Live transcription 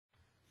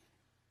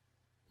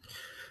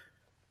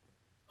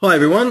Hi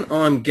everyone,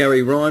 I'm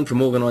Gary Ryan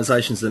from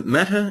Organisations That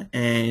Matter,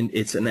 and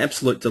it's an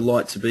absolute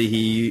delight to be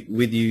here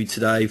with you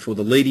today for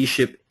the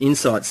Leadership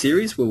Insight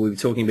series, where we'll be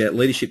talking about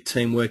leadership,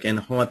 teamwork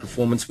and high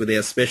performance with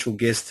our special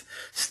guest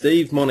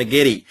Steve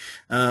Moneghetti.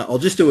 I'll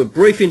just do a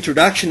brief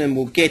introduction and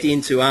we'll get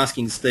into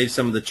asking Steve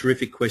some of the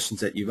terrific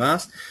questions that you've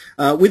asked.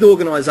 With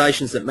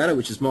Organisations That Matter,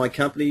 which is my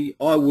company,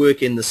 I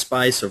work in the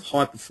space of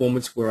high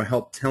performance where I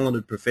help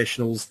talented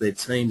professionals, their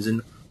teams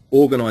and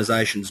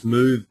organisations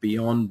move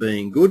beyond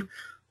being good.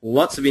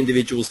 Lots of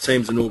individuals,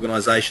 teams and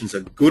organisations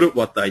are good at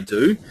what they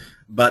do,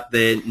 but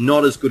they're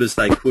not as good as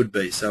they could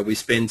be. So we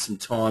spend some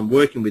time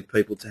working with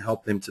people to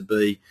help them to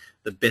be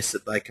the best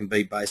that they can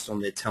be based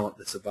on their talent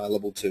that's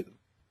available to them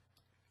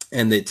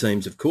and their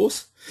teams, of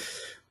course.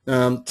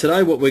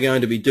 Today what we're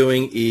going to be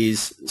doing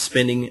is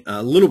spending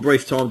a little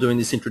brief time doing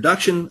this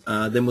introduction.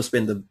 Then we'll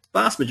spend the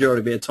vast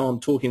majority of our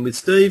time talking with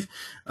Steve.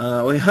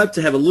 We hope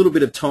to have a little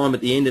bit of time at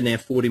the end in our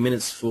 40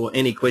 minutes for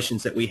any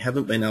questions that we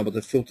haven't been able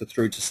to filter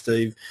through to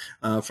Steve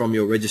from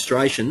your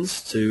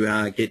registrations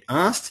to get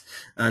asked,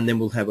 and then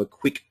we'll have a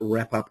quick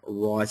wrap up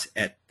right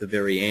at the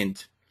very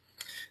end.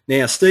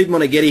 Now, Steve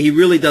Moneghetti, he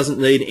really doesn't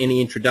need any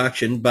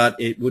introduction, but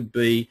it would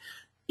be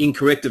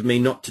incorrect of me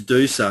not to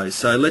do so.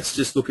 So let's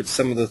just look at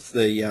some of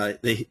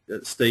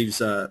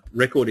Steve's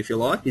record, if you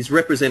like. He's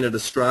represented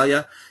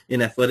Australia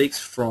in athletics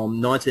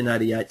from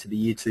 1988 to the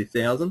year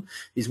 2000.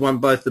 He's won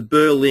both the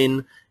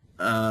Berlin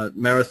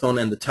Marathon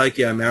and the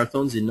Tokyo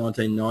Marathons in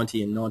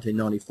 1990 and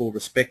 1994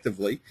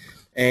 respectively.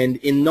 And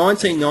in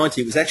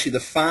 1990, it was actually the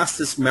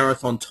fastest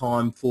marathon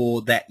time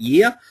for that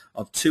year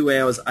of 2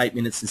 hours, 8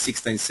 minutes and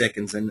 16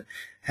 seconds. And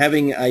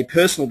having a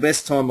personal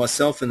best time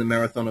myself in the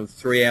marathon of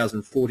 3 hours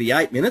and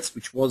 48 minutes,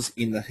 which was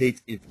in the heat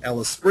of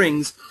Alice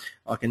Springs,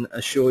 I can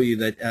assure you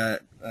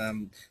that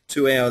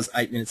 2 hours,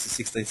 8 minutes and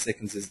 16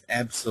 seconds is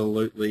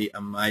absolutely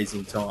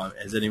amazing time,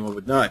 as anyone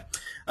would know.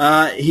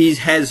 He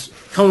has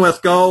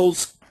Commonwealth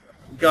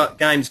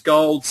Games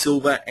gold,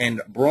 silver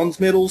and bronze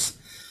medals.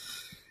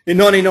 In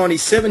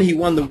 1997, he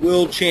won the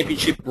World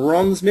Championship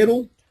bronze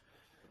medal.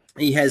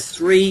 He has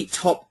 3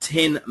 top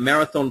 10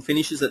 marathon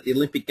finishes at the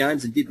Olympic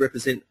Games and did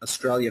represent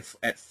Australia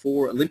at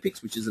 4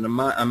 Olympics, which is an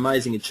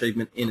amazing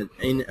achievement in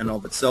and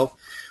of itself.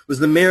 Was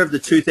the mayor of the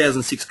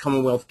 2006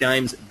 Commonwealth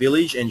Games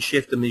Village and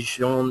chef de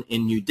mission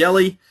in New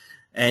Delhi.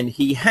 And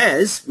he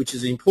has, which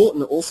is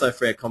important also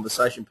for our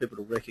conversation, people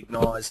to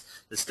recognise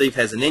that Steve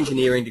has an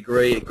engineering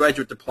degree, a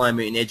graduate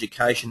diploma in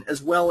education,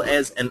 as well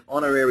as an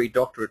honorary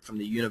doctorate from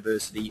the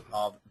University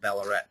of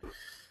Ballarat.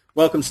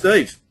 Welcome,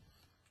 Steve.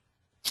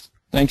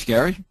 Thanks,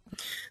 Gary.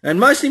 And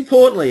most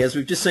importantly, as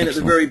we've just seen at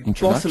the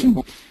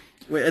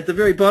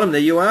very bottom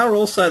there, you are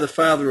also the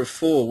father of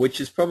 4,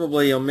 which is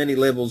probably on many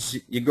levels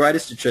your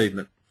greatest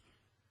achievement.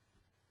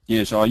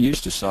 Yes, I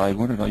used to say,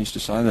 what did I used to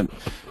say? That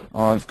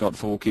I've got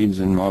 4 kids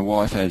and my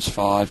wife has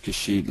 5 because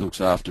she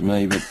looks after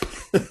me, but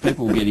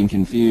people were getting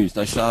confused.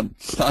 They started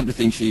to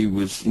think she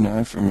was,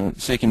 from a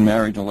second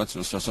marriage and all that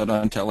sort of stuff, so I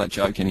don't tell that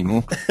joke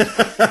anymore.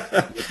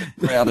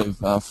 Proud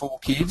of 4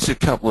 kids, a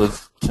couple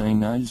of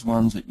teenagers,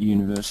 one's at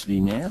university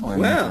now,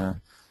 and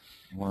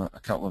a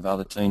couple of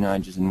other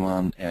teenagers, and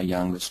our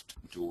youngest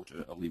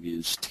daughter,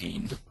 Olivia's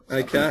 10.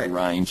 Okay. So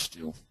range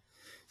still.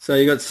 So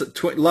you got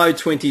low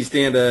 20s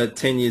down to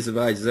 10 years of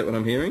age, is that what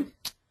I'm hearing?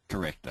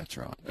 Correct, that's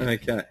right.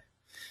 Okay.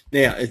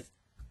 Now,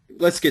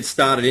 let's get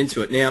started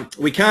into it. Now,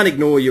 we can't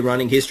ignore your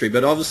running history,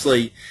 but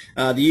obviously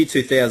the year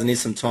 2000 is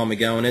some time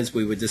ago, and as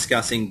we were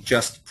discussing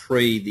just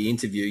pre the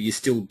interview, you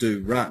still do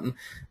run,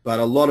 but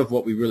a lot of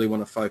what we really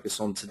want to focus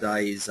on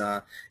today is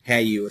how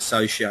you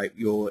associate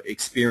your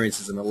experience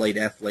as an elite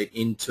athlete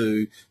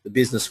into the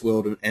business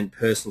world and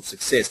personal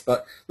success.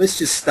 But let's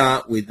just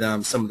start with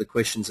some of the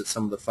questions that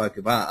some of the folk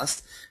have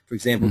asked. For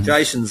example,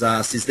 Jason's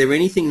asked, is there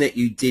anything that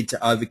you did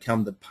to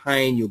overcome the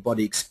pain your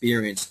body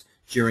experienced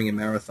during a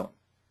marathon?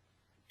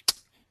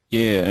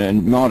 Yeah,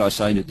 and might I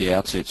say at the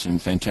outset, some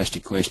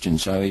fantastic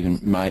questions, so even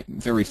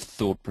very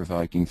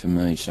thought-provoking for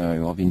me,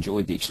 so I've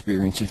enjoyed the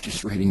experience of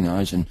just reading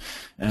those and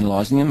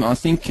analysing them. I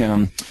think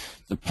the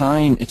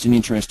pain, it's an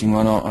interesting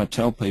one. I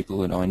tell people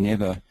that I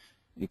never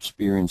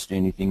experienced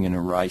anything in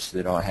a race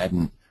that I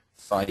hadn't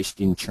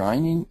faced in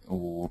training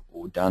or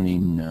done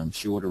in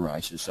shorter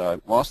races.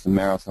 So whilst the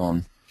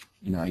marathon,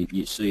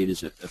 you see it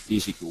as a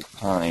physical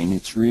pain,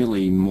 it's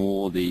really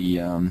more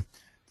the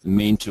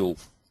mental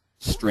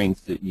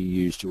strength that you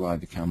use to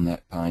overcome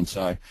that pain.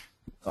 So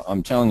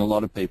I'm telling a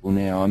lot of people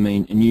now,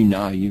 and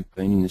you've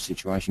been in the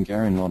situation,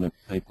 Gary, and a lot of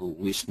people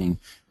listening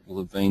will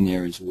have been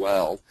there as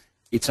well.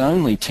 It's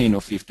only 10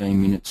 or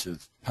 15 minutes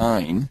of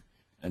pain,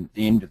 and at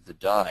the end of the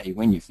day,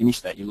 when you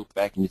finish that, you look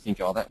back and you think,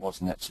 oh, that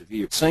wasn't that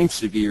severe. It seems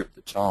severe at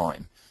the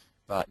time,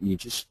 but you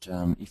just,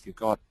 if you've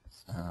got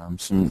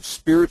some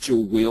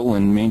spiritual will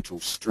and mental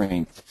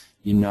strength,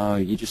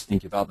 you just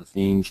think of other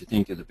things, you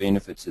think of the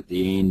benefits at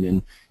the end,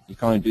 and you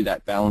kind of do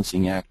that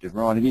balancing act of,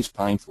 right, it is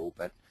painful,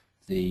 but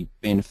the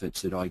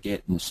benefits that I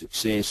get and the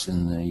success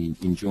and the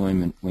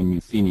enjoyment when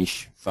you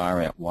finish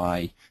far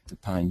outweigh the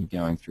pain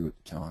you're going through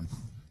at the time.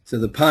 So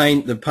the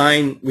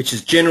pain, which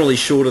is generally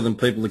shorter than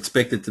people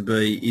expect it to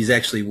be, is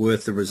actually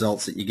worth the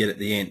results that you get at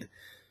the end.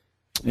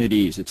 It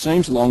is. It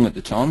seems long at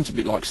the time. It's a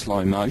bit like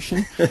slow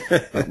motion.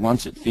 But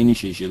once it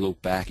finishes, you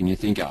look back and you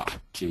think, oh,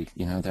 gee,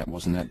 that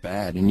wasn't that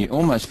bad. And you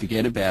almost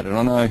forget about it.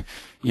 I know,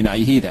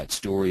 you hear that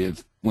story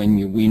of when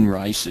you win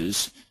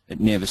races, it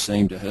never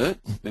seemed to hurt.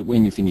 But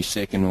when you finish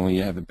second or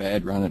you have a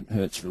bad run, it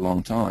hurts for a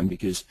long time,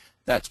 because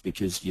that's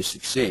because your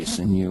success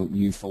and your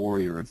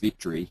euphoria of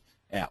victory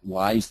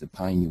outweighs the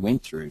pain you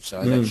went through.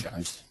 So that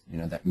shows,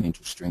 that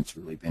mental strength's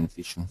really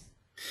beneficial.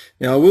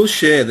 Now, I will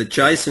share that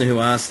Jason, who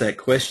asked that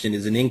question,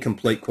 is an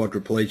incomplete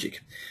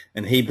quadriplegic,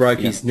 and he broke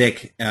his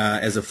neck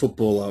as a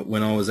footballer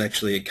when I was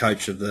actually a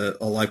coach of a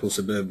local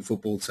suburban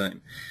football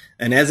team.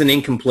 And as an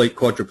incomplete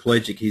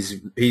quadriplegic,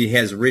 he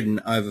has ridden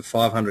over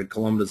 500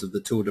 kilometres of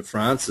the Tour de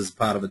France as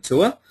part of a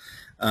tour.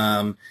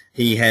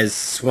 He has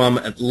swum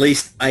at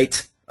least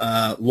 8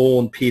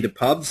 lawn pier to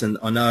pubs, and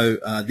I know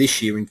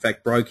this year, in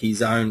fact, broke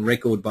his own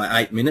record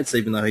by 8 minutes,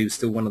 even though he was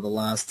still one of the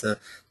last to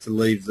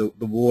leave the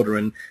water.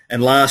 And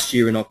last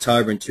year in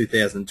October in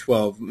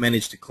 2012,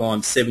 managed to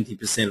climb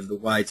 70% of the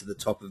way to the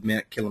top of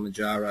Mount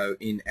Kilimanjaro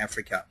in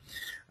Africa.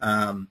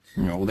 Well,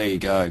 there you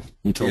go.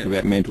 You talk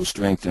about mental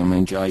strength. I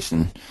mean,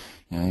 Jason,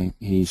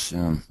 he's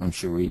I'm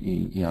sure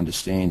he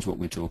understands what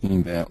we're talking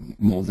about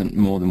more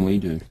than we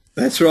do.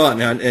 That's right.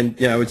 Now, and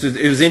it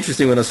was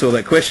interesting when I saw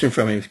that question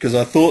from him, because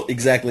I thought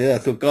exactly that. I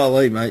thought,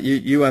 golly, mate,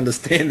 you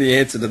understand the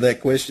answer to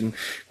that question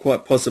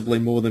quite possibly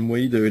more than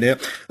we do. Now,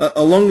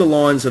 along the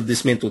lines of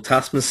this mental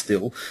toughness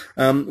still,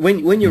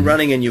 when you're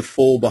running and you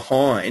fall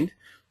behind,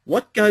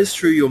 what goes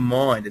through your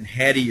mind and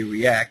how do you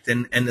react?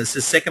 And there's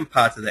the second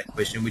part to that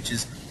question, which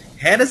is,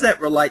 how does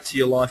that relate to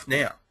your life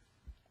now?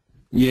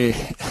 Yeah,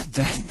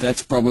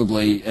 that's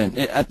probably, and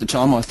at the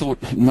time I thought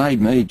it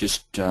made me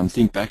just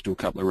think back to a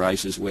couple of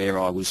races where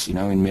I was,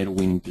 in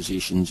medal-winning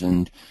positions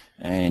and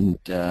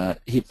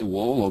hit the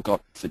wall or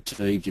got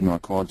fatigued in my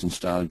quads and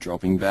started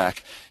dropping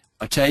back.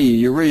 I tell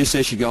you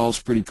reassess your goals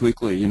pretty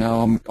quickly.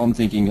 I'm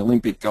thinking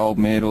Olympic gold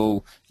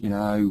medal,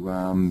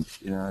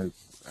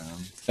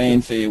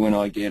 fanfare when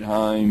I get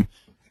home,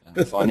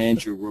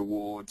 financial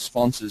reward,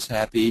 sponsors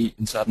happy,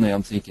 and suddenly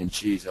I'm thinking,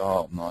 geez,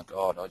 oh my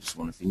God, I just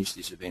want to finish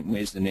this event.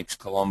 Where's the next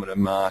kilometre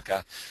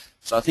marker?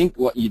 So I think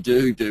what you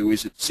do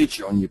is it sits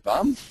you on your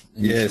bum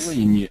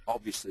initially, and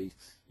obviously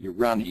you're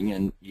running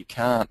and you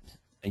can't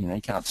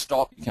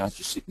stop. You can't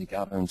just sit in the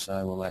gutter and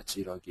say, well, that's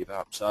it, I give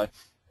up. So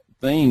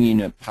being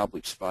in a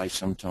public space,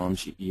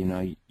 sometimes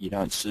you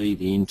don't see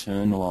the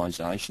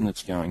internalisation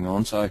that's going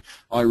on. So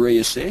I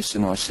reassess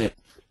and I set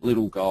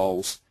little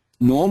goals.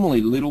 Normally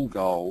little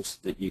goals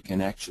that you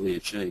can actually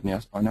achieve.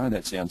 Now, I know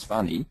that sounds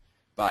funny,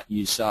 but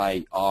you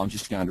say, oh, I'm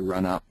just going to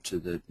run up to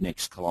the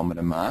next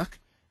kilometre mark,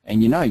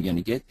 and you're going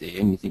to get there,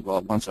 and you think, well,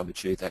 once I've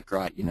achieved that,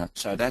 great,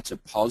 So that's a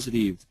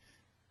positive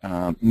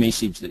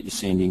message that you're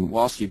sending.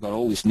 Whilst you've got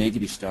all this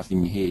negative stuff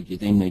in your head, you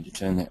then need to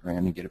turn that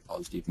around and get a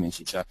positive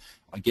message. So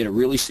I get a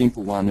really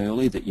simple one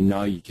early that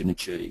you can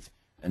achieve,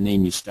 and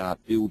then you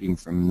start building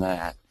from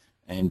that,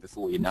 and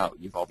before you know it,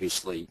 you've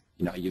obviously,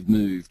 you've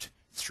moved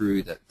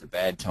through the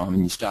bad time,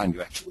 and you're starting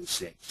to actually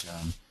set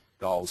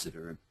goals that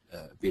are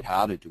a bit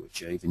harder to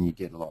achieve, and you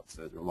get a lot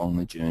further along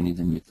the journey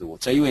than you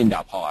thought. So you end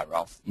up higher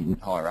up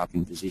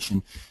in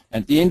position.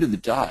 At the end of the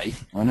day,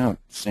 I know it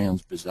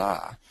sounds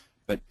bizarre,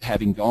 but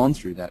having gone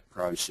through that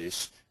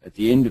process, at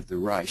the end of the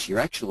race, you're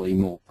actually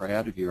more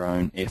proud of your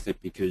own effort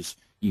because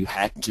you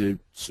had to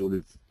sort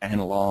of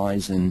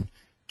analyse and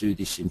do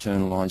this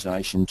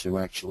internalisation to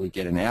actually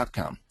get an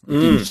outcome. It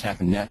didn't just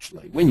happen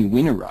naturally. When you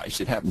win a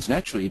race, it happens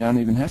naturally. You don't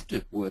even have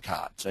to work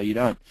hard. So you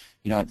don't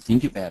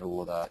think about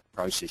all of the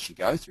process you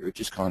go through. It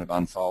just kind of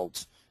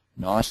unfolds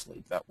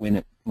nicely. But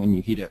when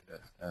you hit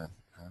a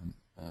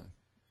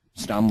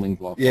stumbling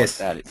block like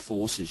that, it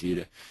forces you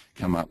to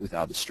come up with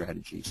other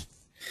strategies.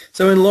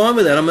 So in line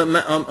with that,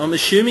 I'm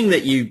assuming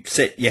that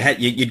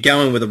you'd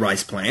go in with a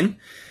race plan.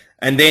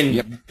 And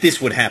then this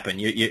would happen.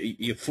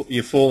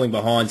 You're falling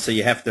behind, so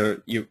you got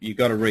to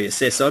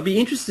reassess. So I'd be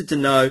interested to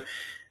know,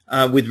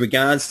 with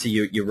regards to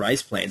your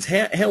race plans,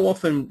 how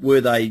often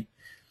were they?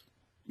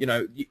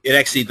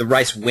 The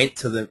race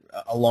went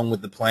along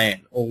with the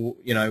plan, or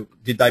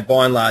did they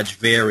by and large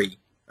vary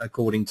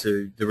according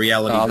to the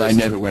reality? Oh, they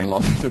never went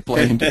along with the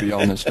plan, to be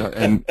honest.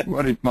 And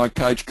my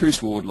coach,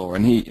 Chris Wardlaw,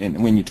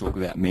 and when you talk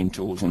about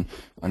mentors, and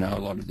I know a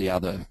lot of the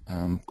other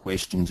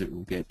questions that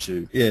we'll get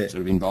to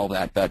sort of involve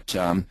that, but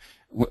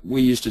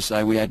we used to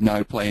say we had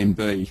no plan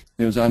B.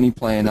 There was only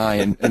plan A,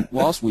 and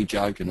whilst we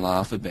joke and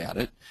laugh about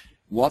it,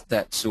 what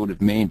that sort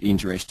of meant,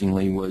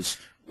 interestingly, was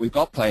we've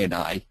got plan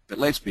A, but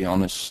let's be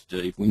honest,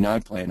 Steve, we know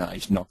plan A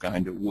is not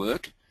going to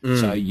work.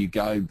 So you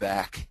go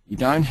back. You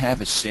don't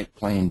have a set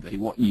plan B.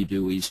 What you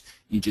do is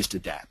you just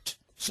adapt.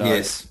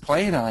 So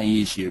plan A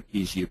is your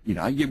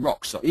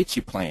rock solid. It's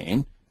your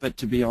plan. But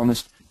to be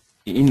honest,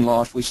 in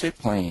life we set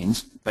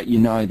plans, but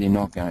they're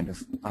not going to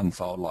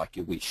unfold like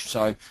you wish.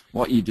 So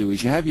what you do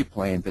is you have your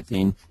plan, but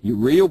then your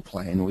real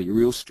plan or your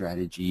real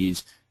strategy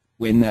is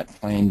when that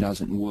plan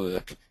doesn't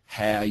work,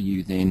 how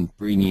you then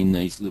bring in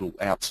these little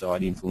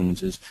outside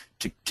influences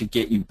to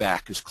get you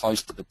back as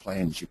close to the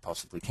plan as you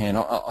possibly can.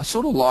 I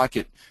sort of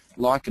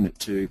liken it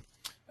to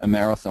a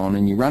marathon,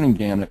 and you're running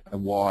down a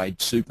wide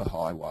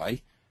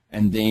superhighway,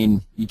 and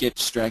then you get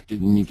distracted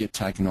and you get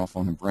taken off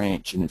on a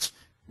branch, and it's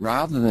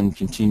rather than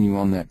continue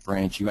on that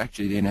branch, you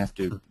actually then have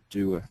to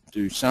do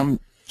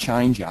some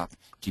change up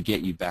to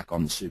get you back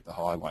on the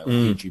superhighway,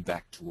 or get you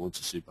back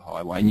towards the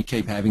superhighway, and you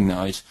keep having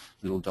those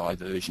little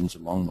diversions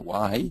along the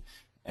way.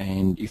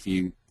 And if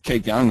you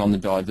keep going on the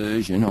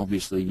diversion,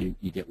 obviously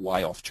you get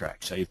way off track.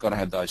 So you've got to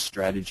have those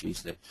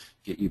strategies that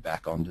get you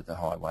back onto the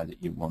highway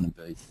that you want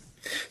to be.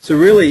 So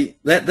really,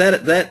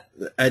 that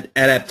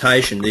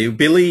adaptation, the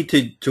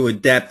ability to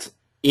adapt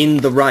in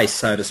the race,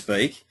 so to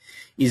speak,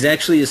 is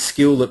actually a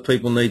skill that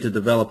people need to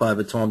develop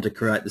over time to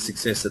create the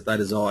success that they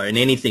desire in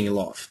anything in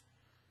life.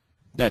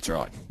 That's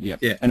right. Yep.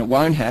 Yeah. And it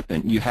won't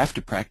happen. You have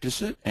to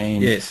practice it,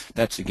 and yes.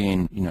 That's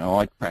again,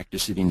 I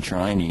practice it in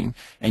training,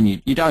 and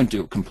you don't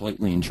do it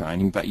completely in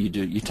training, but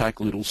you take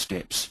little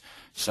steps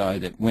so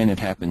that when it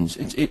happens,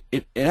 it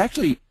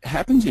actually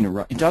happens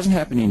it doesn't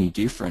happen any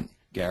different,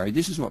 Gary.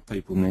 This is what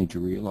people need to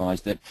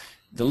realise, that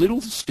the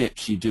little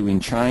steps you do in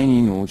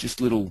training, or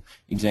just little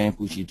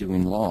examples you do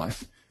in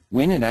life,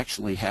 when it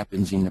actually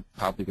happens in the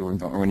public or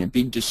environment, or in a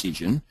big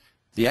decision,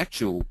 the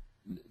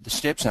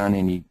steps aren't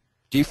any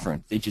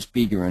different. They're just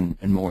bigger and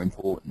more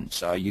important.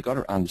 So you've got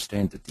to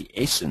understand that the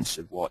essence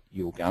of what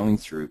you're going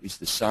through is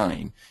the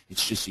same.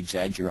 It's just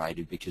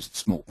exaggerated because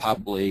it's more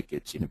public,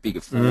 it's in a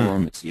bigger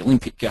forum, it's the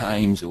Olympic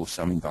Games or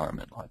some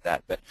environment like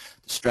that. But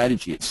the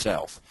strategy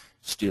itself,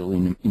 still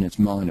in its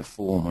minor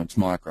form or its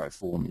micro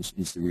form,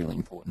 is the really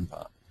important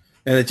part.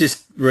 And it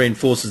just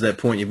reinforces that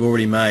point you've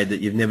already made,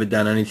 that you've never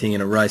done anything in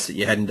a race that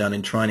you hadn't done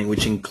in training,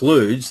 which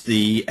includes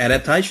the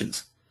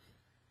adaptations.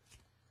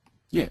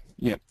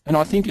 Yeah. And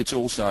I think it's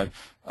also,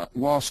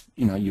 whilst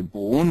you're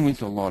born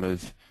with a lot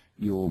of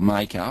your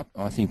makeup,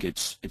 I think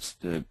it's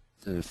the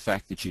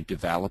fact that you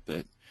develop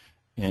it,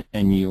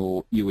 and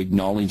you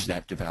acknowledge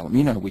that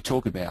development. We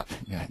talk about,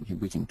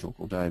 we can talk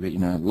all day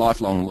about,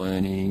 lifelong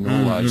learning,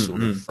 all those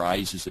sort of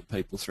phrases that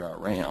people throw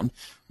around.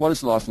 What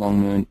does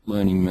lifelong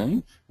learning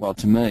mean? Well,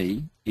 to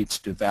me, it's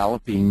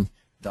developing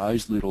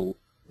those little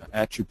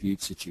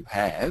attributes that you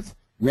have,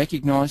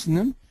 recognising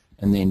them,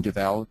 and then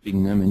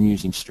developing them and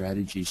using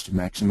strategies to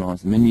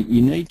maximise them. And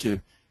you need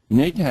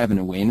to have an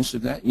awareness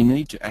of that. You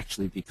need to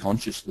actually be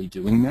consciously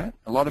doing that.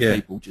 A lot of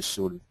people just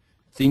sort of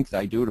think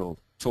they do it, or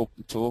talk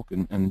the talk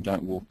and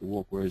don't walk the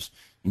walk, whereas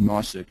in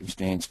my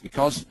circumstance,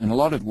 and a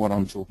lot of what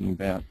I'm talking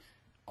about,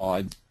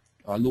 I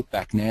look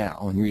back now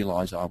and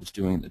realise I was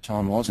doing at the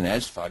time. I wasn't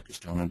as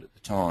focused on it at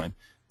the time,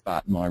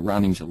 but my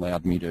runnings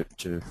allowed me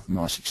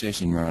my success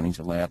in runnings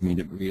allowed me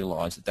to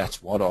realise that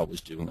that's what I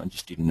was doing. I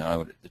just didn't know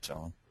it at the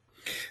time.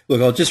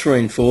 Look, I'll just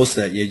reinforce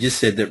that. You just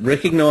said that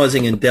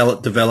recognising and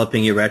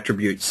developing your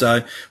attributes.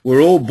 So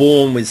we're all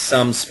born with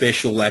some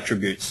special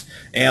attributes.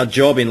 Our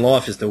job in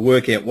life is to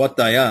work out what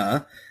they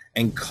are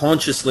and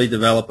consciously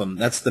develop them.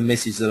 That's the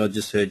message that I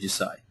just heard you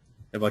say.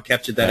 Have I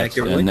captured that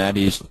accurately? And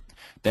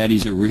that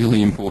is a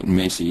really important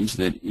message,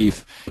 that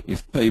if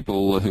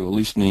people who are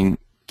listening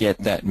get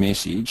that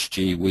message,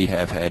 gee, we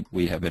have had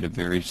a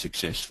very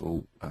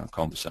successful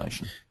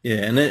conversation. Yeah,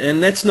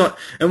 and that's not,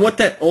 and what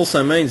that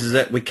also means is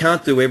that we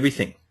can't do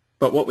everything,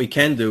 but what we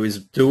can do is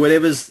do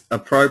whatever's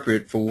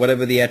appropriate for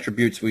whatever the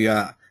attributes we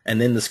are, and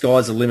then the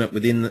sky's the limit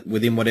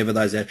within whatever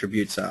those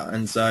attributes are.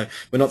 And so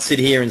we're not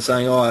sitting here and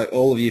saying, oh,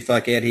 all of you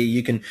folk out here,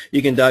 you can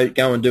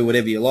go and do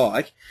whatever you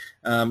like.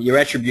 Your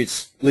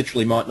attributes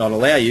literally might not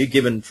allow you,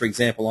 given, for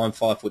example, I'm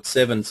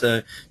 5'7",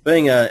 so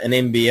being an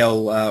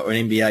NBL or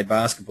an NBA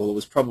basketballer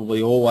was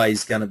probably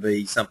always going to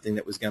be something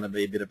that was going to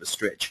be a bit of a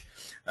stretch.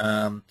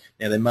 Now,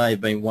 there may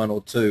have been one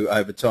or two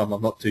over time,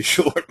 I'm not too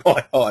sure at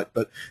my height,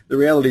 but the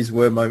realities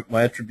were my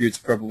attributes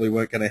probably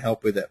weren't going to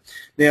help with that.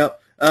 Now,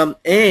 no,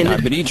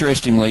 but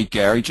interestingly,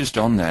 Gary, just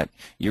on that,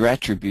 your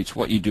attributes,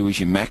 what you do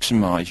is you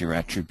maximise your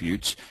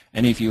attributes,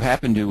 and if you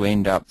happen to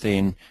end up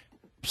then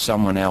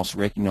someone else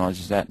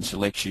recognises that and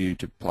selects you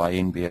to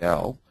play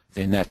NBL,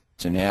 then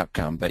that's an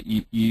outcome. But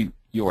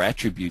your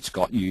attributes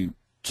got you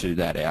to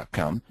that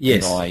outcome.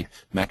 Yes. And by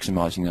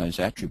maximising those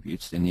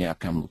attributes, then the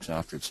outcome looks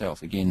after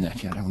itself. Again, I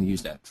don't want to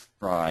use that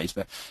phrase,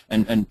 but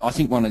and I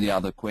think one of the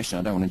other questions,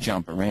 I don't want to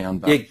jump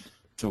around, but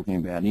talking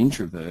about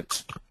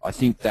introverts, I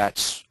think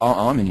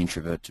I'm an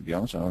introvert, to be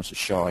honest. I was a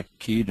shy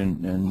kid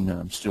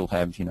and still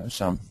have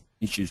some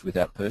issues with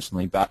that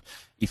personally. But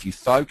if you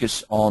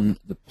focus on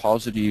the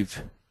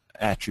positive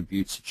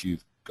attributes that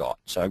you've got,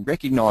 so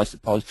recognise the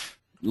positive.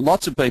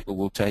 Lots of people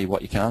will tell you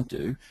what you can't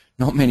do.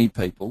 Not many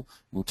people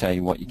will tell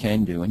you what you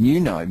can do, and you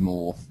know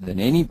more than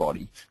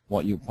anybody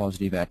what your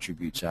positive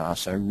attributes are.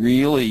 So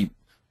really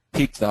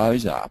pick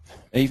those up,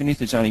 even if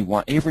there's only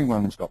one.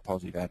 Everyone has got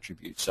positive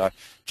attributes, so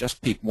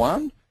just pick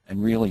one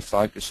and really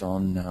focus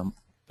on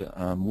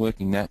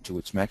working that to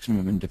its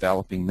maximum and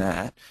developing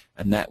that,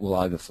 and that will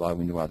overflow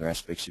into other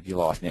aspects of your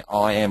life. Now,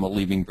 I am a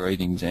living,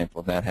 breathing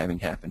example of that having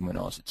happened when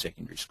I was at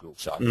secondary school,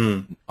 so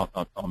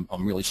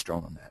I'm really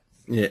strong on that.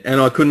 Yeah,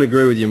 and I couldn't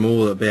agree with you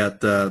more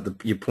about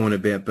your point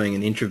about being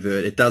an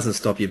introvert. It doesn't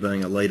stop you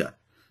being a leader.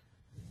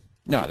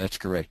 No, that's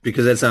correct.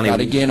 Because that's only.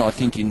 But again, I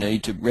think you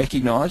need to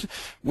recognise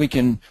we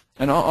can.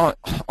 And I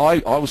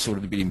was sort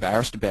of a bit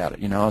embarrassed about it.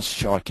 You know, I was a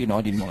shy kid. And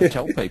I didn't want to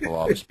tell people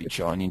I was a bit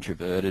shy and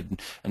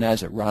introverted. And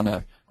as a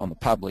runner on the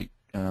public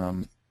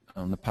scene,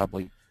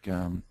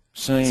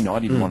 I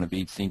didn't want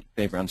to think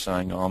everyone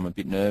saying, oh, I'm a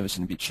bit nervous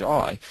and a bit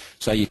shy.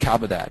 So you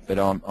cover that. But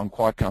I'm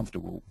quite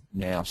comfortable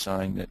now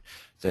saying that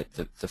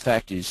the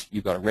fact is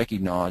you've got to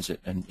recognise it,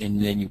 and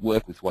then you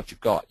work with what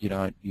you've got. You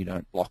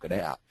don't block it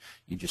out.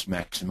 You just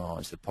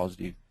maximise the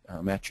positive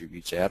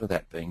attributes out of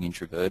that being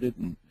introverted,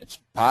 and it's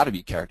part of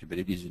your character, but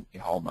it isn't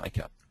your whole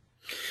makeup.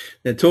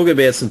 Now, talking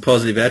about some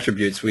positive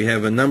attributes, we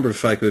have a number of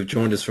folk who have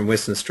joined us from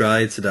Western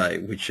Australia today,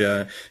 which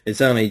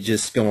it's only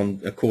just gone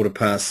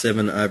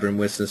 7:15 over in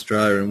Western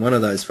Australia, and one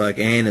of those folk,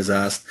 Anne, has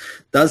asked,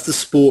 does the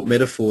sport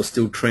metaphor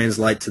still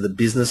translate to the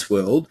business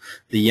world,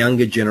 the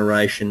younger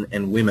generation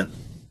and women?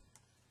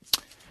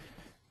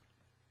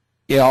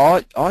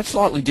 Yeah, I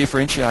slightly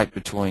differentiate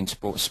between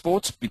sports.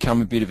 Sports become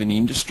a bit of an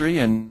industry,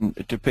 and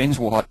it depends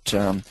what,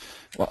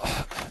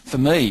 for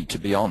me, to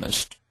be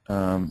honest,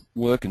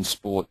 work and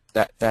sport,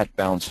 that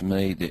balance for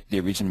me,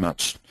 there isn't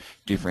much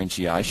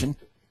differentiation.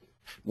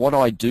 What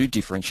I do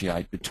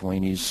differentiate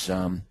between is,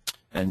 and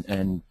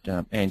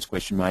Anne's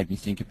question made me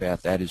think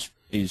about that,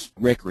 is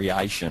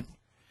recreation.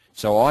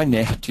 So I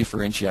now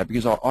differentiate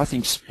because I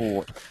think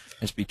sport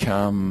has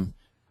become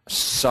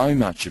so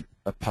much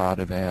a part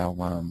of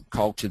our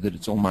culture that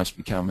it's almost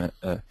become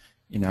an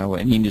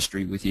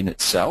industry within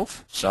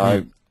itself.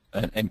 So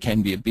and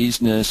can be a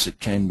business. It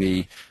can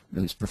be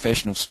there's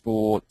professional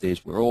sport.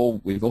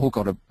 We've all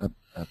got a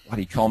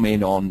bloody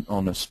comment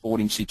on a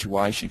sporting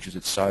situation because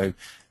it's so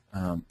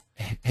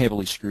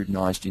heavily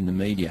scrutinised in the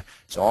media.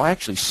 So I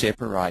actually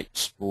separate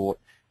sport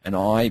and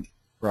I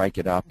break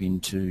it up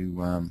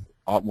into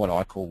what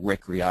I call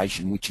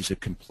recreation, which is a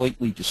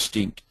completely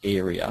distinct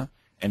area,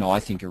 and I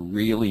think a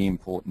really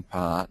important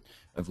part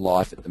of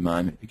life at the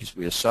moment because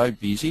we are so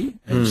busy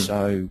and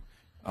so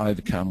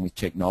overcome with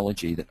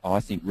technology that I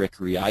think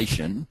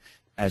recreation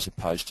as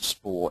opposed to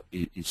sport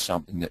is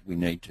something that we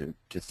need to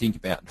think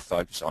about and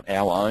focus on.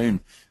 Our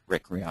own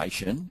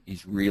recreation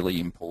is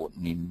really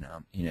important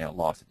in our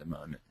life at the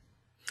moment.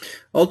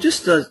 I'll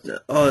just,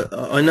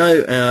 I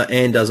know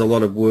Anne does a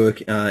lot of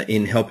work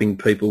in helping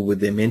people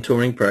with their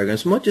mentoring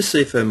programs. I might just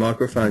see if her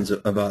microphone's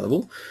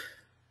available.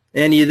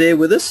 Anne, are you there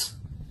with us?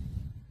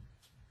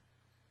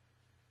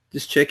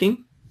 Just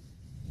checking.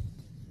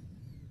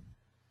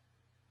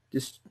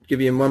 Just give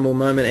you one more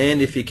moment,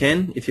 Anne, if you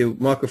can, if your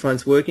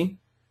microphone's working.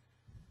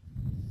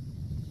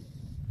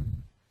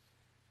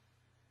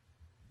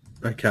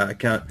 Okay, I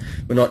can't.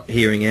 We're not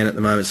hearing Anne at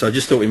the moment, so I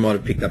just thought we might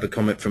have picked up a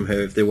comment from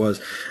her if there was.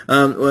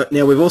 Now,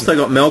 we've also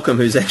got Malcolm,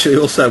 who's actually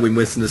also in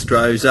Western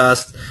Australia, who's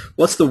asked,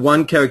 what's the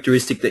one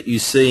characteristic that you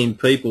see in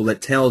people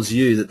that tells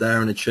you that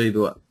they're an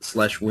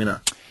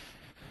achiever/winner?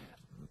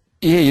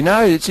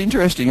 Yeah, it's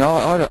interesting.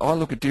 I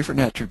look at different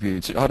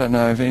attributes. I don't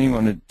know if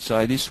anyone would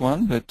say this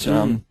one, but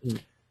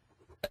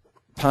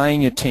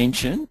paying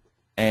attention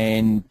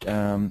and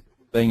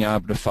being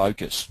able to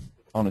focus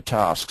on a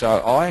task. So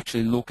I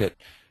actually look at,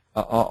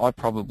 I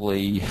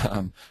probably,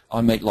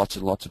 I meet lots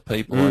of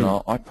people,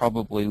 and I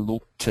probably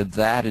look to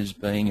that as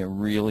being a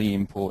really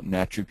important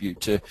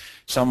attribute to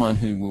someone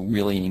who will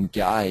really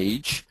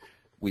engage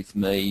with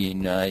me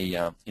in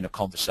a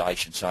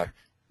conversation. So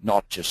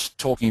not just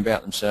talking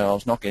about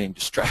themselves, not getting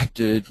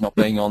distracted, not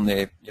being on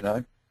their,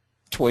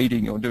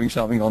 tweeting or doing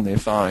something on their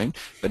phone,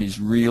 but is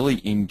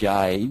really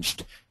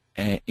engaged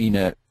in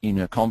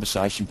a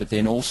conversation, but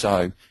then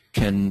also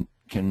can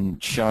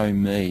show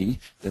me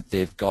that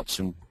they've got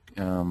some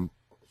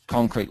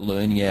concrete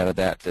learning out of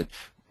that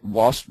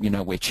whilst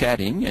we're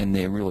chatting and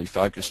they're really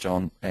focused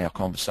on our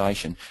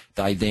conversation,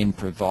 they then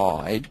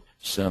provide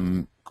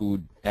some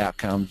good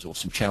outcomes or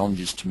some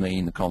challenges to me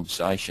in the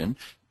conversation.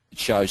 It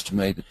shows to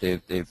me that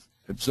they've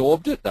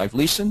absorbed it, they've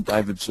listened,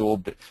 they've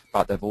absorbed it,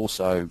 but they've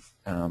also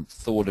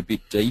thought a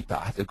bit deeper.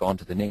 They've gone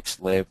to the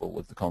next level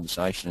of the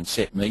conversation and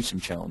set me some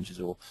challenges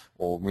or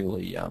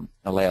really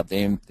allowed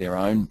them, their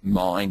own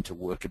mind, to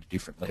work at a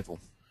different level.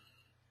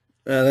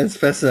 That's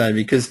fascinating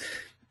because,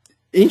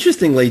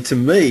 interestingly to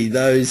me,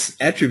 those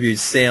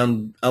attributes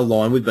sound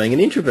aligned with being an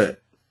introvert.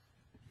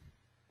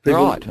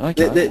 People, right,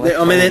 okay.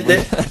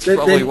 That's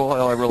probably why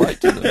I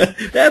relate to them.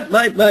 That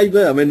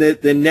maybe. I mean,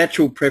 they're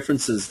natural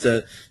preferences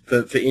for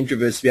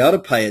introverts to be able to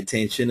pay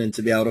attention and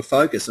to be able to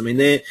focus. I mean,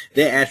 they're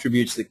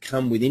attributes that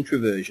come with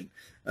introversion.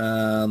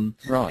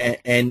 Right.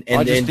 And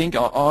I just think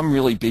I'm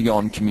really big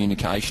on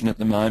communication at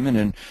the moment,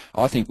 and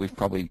I think we've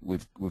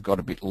got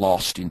a bit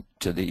lost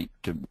into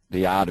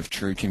the art of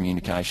true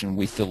communication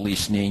with the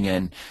listening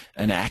and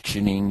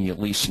actioning your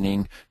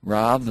listening,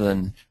 rather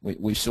than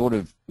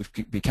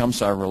we've become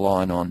so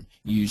reliant on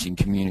using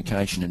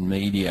communication and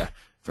media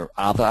for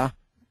other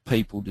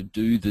people to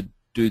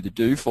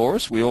do for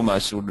us. We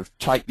almost sort of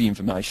take the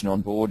information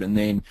on board and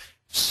then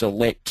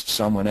select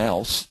someone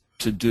else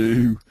to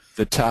do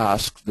the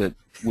task that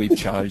we've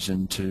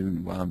chosen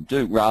to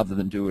do rather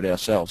than do it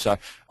ourselves. So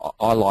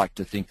I like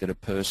to think that a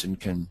person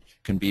can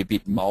be a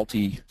bit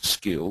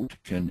multi-skilled,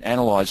 can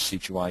analyse the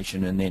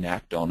situation and then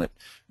act on it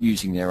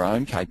using their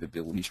own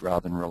capabilities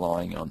rather than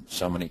relying on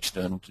someone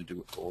external to do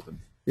it for them.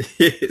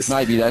 Yes.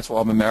 Maybe that's why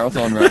I'm a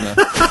marathon runner.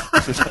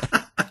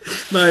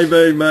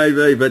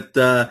 Maybe, but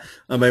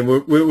I mean,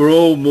 we're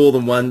all more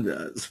than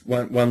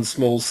one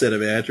small set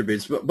of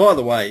attributes. But by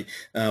the way,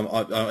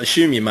 I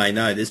assume you may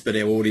know this, but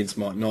our audience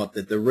might not,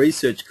 that the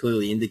research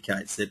clearly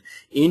indicates that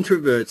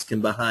introverts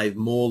can behave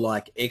more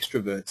like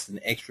extroverts than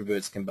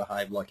extroverts can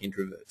behave like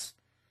introverts.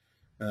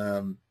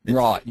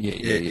 Right,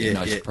 yeah,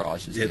 no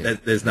surprises there.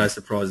 There's no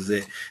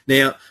surprises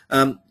there.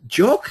 Now,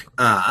 Jock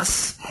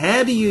asks,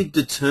 how do you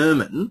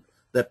determine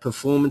that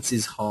performance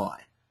is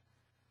high?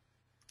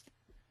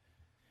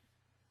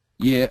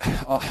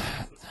 Yeah,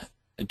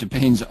 it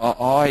depends.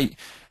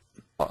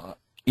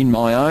 In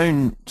my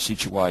own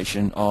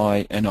situation,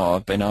 I've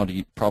been able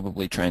to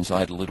probably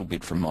translate a little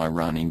bit from my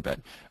running, but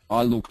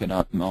I look it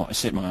up. I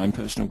set my own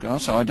personal goal,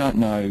 so I don't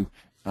know.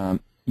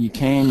 You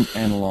can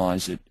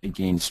analyse it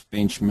against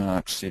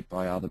benchmarks set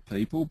by other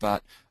people,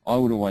 but I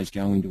would always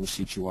go into a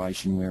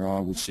situation where I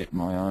would set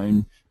my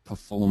own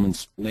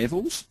performance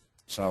levels.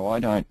 So I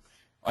don't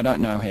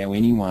know how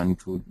anyone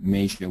could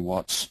measure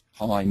what's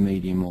high,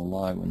 medium or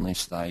low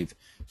unless they've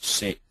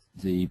set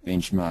the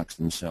benchmarks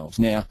themselves.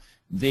 Now,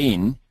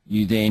 then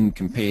you then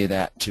compare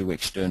that to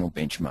external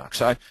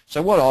benchmarks.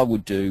 So what I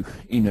would do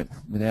in it,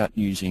 without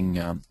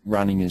using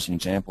running as an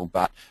example,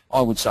 but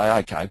I would say,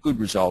 okay, a good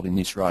result in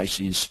this race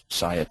is,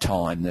 say, a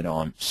time that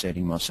I'm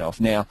setting myself.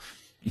 Now,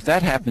 if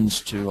that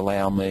happens to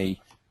allow me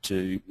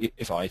to,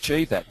 if I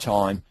achieve that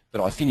time,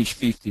 but I finish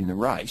 5th in the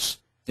race,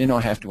 then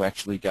I have to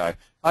actually go,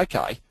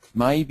 okay,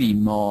 maybe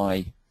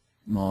my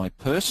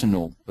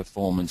personal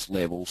performance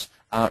levels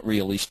aren't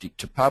realistic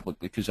to public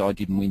because I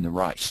didn't win the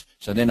race.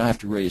 So then I have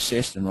to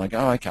reassess them and I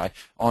go, okay,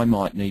 I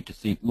might need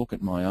to look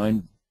at my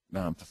own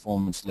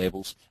performance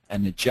levels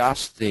and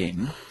adjust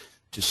them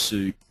to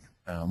suit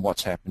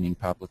what's happening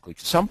publicly.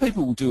 Some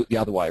people will do it the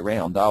other way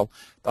around. They'll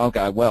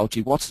go, well,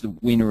 gee, what's the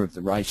winner of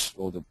the race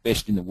or the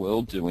best in the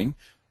world doing?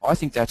 I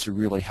think that's a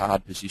really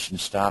hard position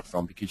to start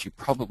from because you're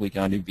probably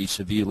going to be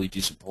severely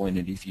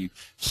disappointed if you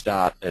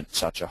start at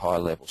such a high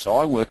level. So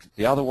I work it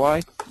the other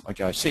way. I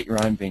go set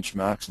your own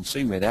benchmarks and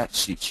see where that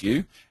sits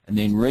you and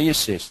then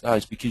reassess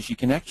those because you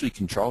can actually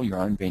control your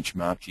own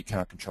benchmarks. You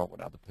can't control what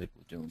other people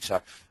are doing.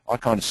 So I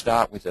kind of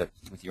start with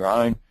your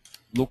own,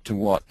 look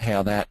to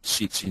how that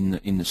sits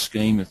in the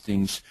scheme of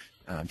things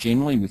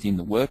generally within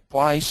the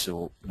workplace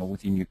or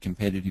within your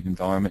competitive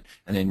environment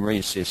and then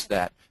reassess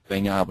that,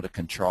 being able to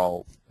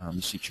control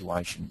the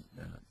situation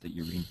that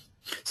you're in.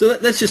 So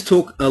let's just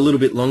talk a little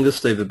bit longer,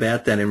 Steve,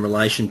 about that in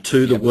relation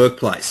to the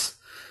workplace.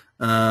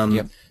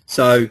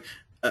 So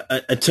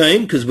a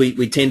team, because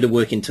we tend to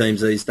work in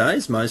teams these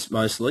days,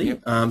 mostly.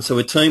 So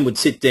a team would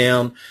sit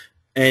down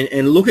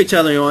and look each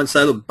other in the eye and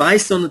say, look,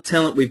 based on the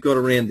talent we've got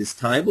around this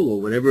table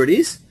or whatever it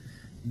is,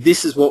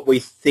 this is what we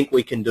think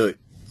we can do.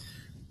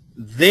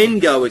 Then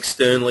go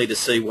externally to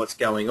see what's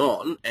going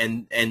on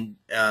and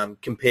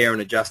compare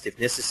and adjust if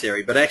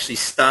necessary. But actually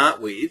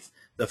start with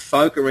the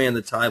folk around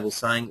the table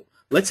saying,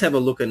 let's have a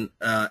look and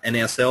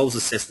ourselves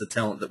assess the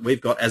talent that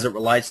we've got as it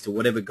relates to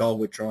whatever goal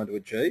we're trying to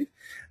achieve.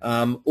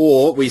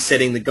 Or we're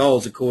setting the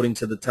goals according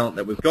to the talent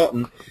that we've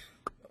gotten.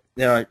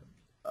 Now,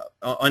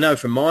 I know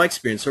from my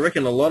experience, I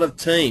reckon a lot of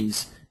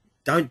teams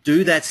don't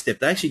do that step.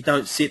 They actually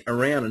don't sit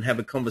around and have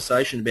a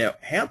conversation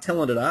about how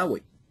talented are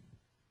we.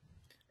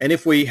 And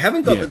if we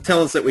haven't got the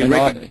talents that we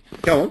reckon,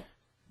 go on.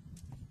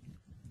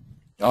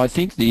 I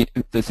think the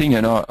thing,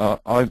 and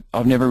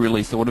I've never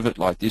really thought of it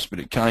like this, but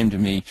it came to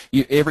me.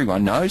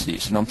 Everyone knows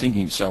this, and I'm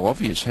thinking it's so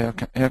obvious. How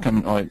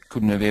come I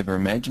couldn't have ever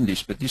imagined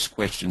this? But this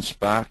question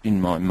sparked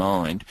in my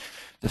mind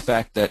the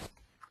fact that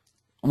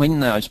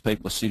when those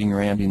people are sitting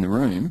around in the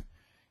room,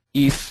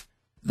 if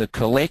the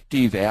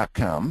collective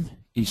outcome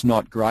is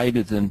not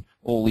greater than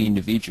all the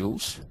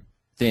individuals,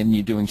 then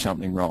you're doing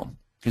something wrong.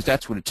 Because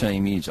that's what a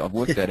team is. I've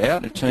worked that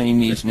out. A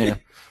team is now,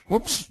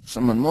 whoops,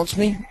 someone wants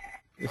me.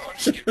 I'll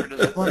just get rid of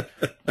that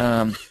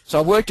one. So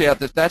I worked out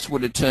that that's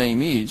what a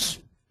team is.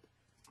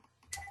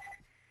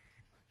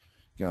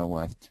 Go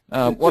away.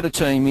 What a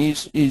team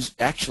is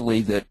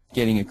actually that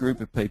getting a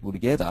group of people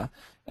together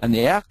and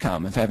the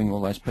outcome of having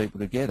all those people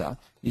together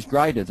is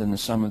greater than the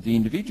sum of the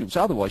individuals.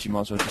 Otherwise, you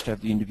might as well just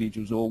have the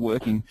individuals all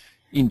working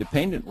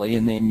independently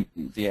and then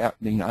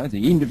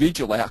the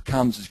individual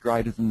outcomes is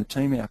greater than the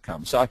team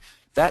outcome. So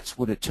that's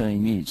what a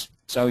team is.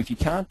 So if you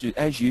can't do,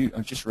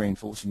 I'm just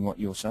reinforcing what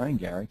you're saying,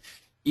 Gary,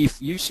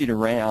 if you sit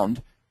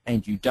around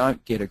and you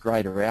don't get a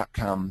greater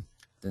outcome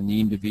than the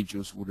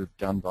individuals would have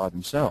done by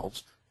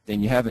themselves,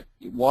 then you haven't,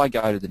 why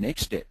go to the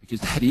next step?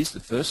 Because that is the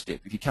first step.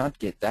 If you can't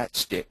get that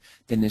step,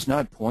 then there's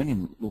no point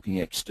in looking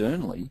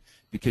externally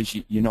because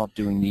you're not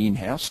doing the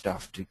in-house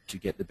stuff to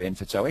get the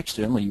benefit. So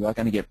externally you are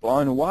going to get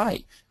blown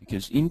away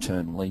because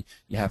internally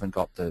you haven't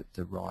got the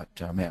right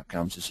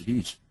outcomes as it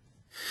is.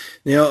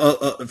 Now,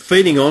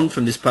 feeding on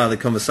from this part of the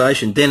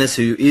conversation, Dennis,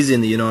 who is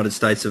in the United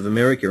States of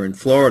America in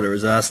Florida,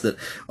 has asked that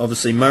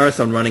obviously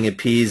marathon running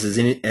appears as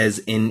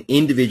an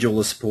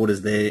individual support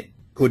as there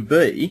could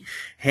be.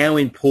 How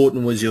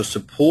important was your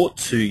support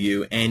to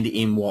you, and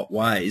in what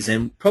ways?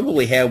 And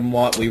probably how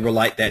might we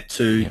relate that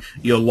to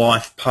your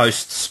life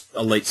post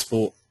elite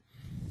sport?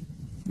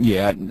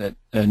 Yeah,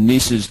 and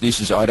this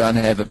is I don't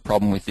have a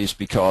problem with this,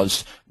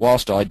 because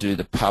whilst I do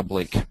the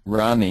public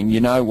running, you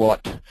know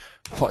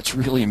what's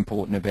really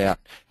important about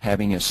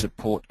having a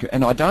support,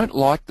 and I don't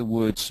like the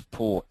word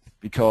support,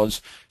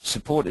 because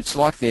support, it's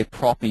like they're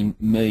propping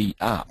me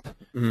up,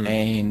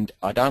 and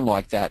I don't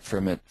like that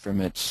from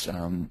its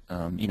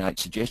innate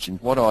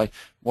suggestions. What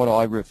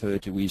I refer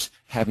to is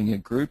having a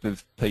group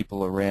of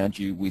people around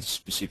you with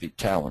specific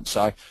talents.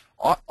 So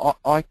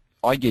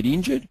I get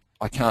injured.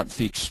 I can't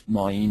fix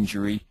my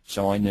injury,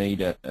 so I need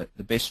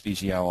the best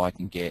physio I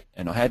can get.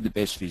 And I had the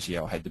best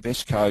physio, I had the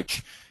best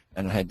coach,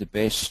 and I had the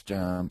best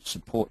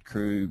support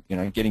crew, you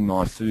know, getting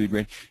my food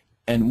ready.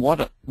 And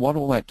what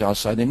all that does,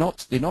 so they're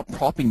not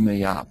propping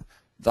me up.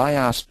 They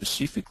are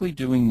specifically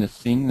doing the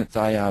thing that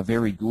they are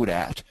very good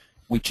at,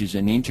 which is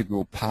an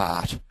integral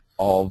part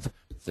of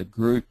the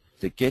group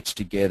that gets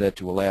together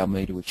to allow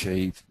me to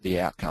achieve the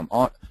outcome.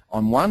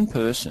 I'm one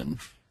person,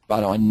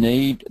 but I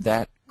need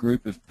that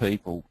group of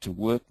people to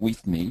work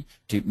with me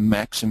to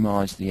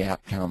maximise the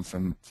outcome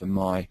from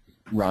my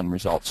run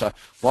results. So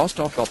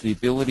whilst I've got the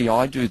ability,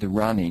 I do the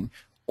running,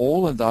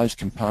 all of those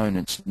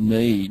components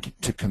need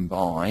to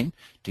combine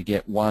to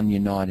get one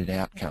united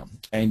outcome.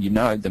 And you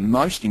know, the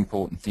most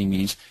important thing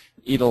is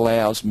it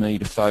allows me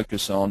to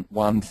focus on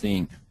one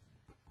thing.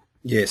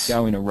 Yes.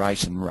 Go in a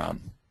race and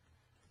run.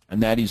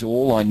 And that is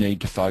all I need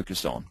to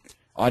focus on.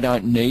 I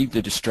don't need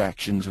the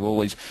distractions of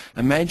all these.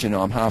 Imagine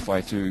I'm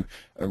halfway through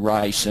a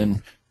race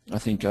and I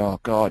think, oh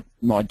God,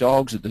 my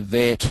dog's at the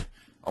vet.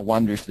 I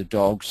wonder if the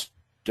dog's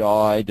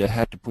died. I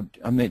had to put.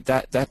 I mean,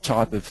 that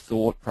type of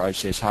thought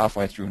process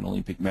halfway through an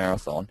Olympic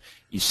marathon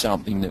is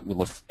something that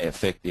will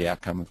affect the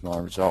outcome of my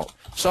result.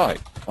 So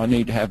I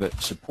need to have a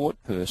support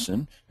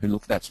person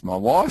that's my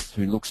wife,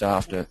 who looks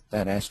after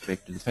that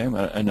aspect of the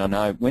family. And I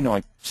know when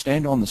I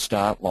stand on the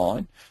start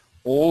line,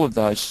 all of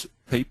those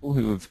people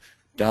who have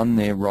done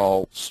their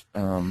roles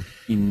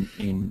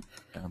in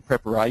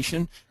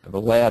preparation have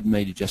allowed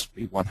me to just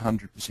be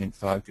 100%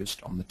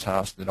 focused on the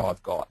task that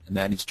I've got, and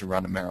that is to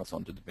run a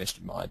marathon to the best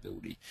of my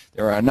ability.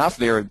 There are enough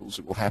variables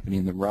that will happen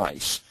in the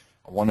race.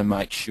 I want to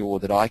make sure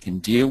that I can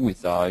deal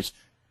with those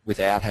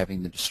without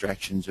having the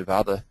distractions of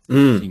other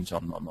things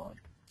on my mind.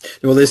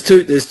 Well, there's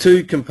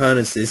two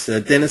components to this.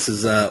 Dennis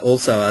has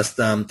also asked,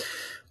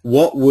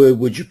 what word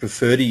would you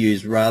prefer to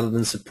use rather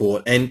than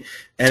support? And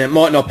it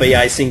might not be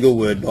a single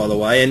word, by the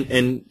way.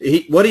 And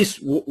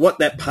what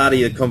that part of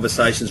your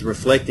conversation is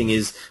reflecting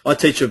is, I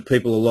teach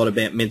people a lot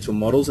about mental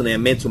models, and our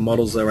mental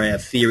models are our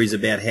theories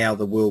about how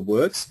the world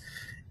works,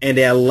 and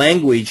our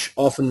language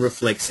often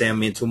reflects our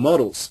mental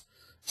models.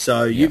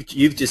 So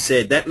you've just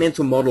said that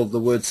mental model of the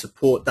word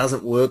support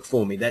doesn't work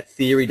for me. That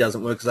theory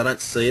doesn't work because I don't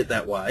see it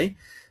that way.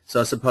 So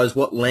I suppose,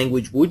 what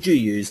language would you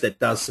use that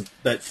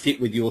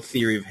fit with your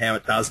theory of how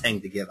it does hang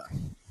together?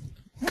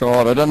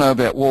 God, I don't know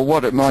about, well,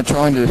 what am I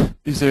trying to,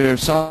 is there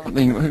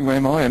something, who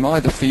am I? Am I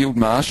the field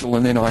marshal,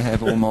 and then I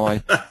have all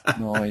my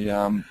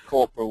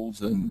corporals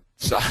and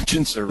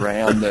sergeants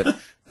around that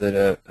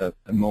are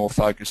more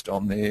focused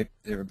on their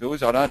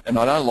abilities?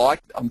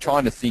 I'm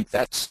trying to think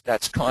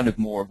that's kind of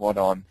more of what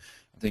I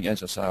think,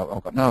 as I say,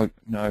 I've got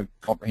no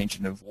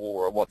comprehension of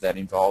war or what that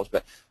involves,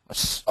 but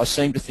I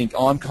seem to think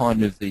I'm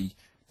kind of the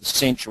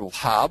central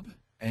hub,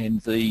 and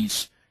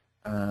these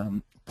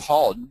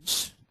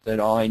pods that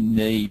I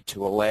need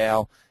to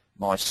allow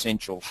my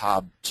central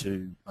hub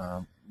to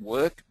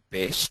work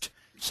best.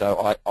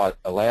 So I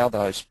allow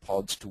those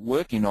pods to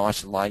work in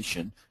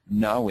isolation,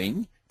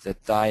 knowing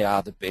that they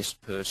are the best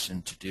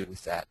person to deal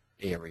with that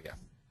area.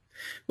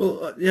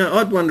 Well,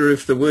 I'd wonder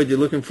if the word you're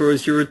looking for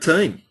is you're a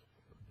team,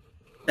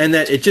 and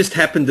that it just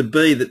happened to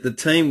be that the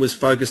team was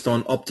focused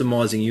on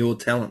optimising your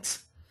talents.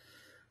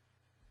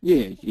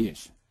 Yeah.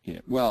 Yes.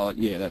 Yeah, well,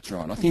 yeah, that's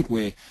right. I think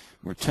we're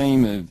a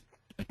team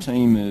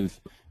of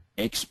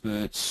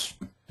experts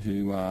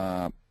who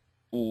are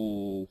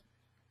all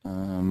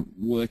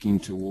working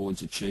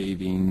towards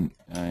achieving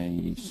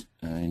the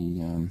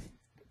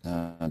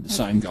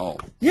same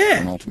goal,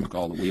 an ultimate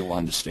goal that we all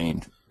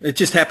understand. It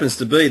just happens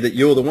to be that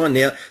you're the one.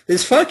 Now,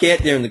 there's folk out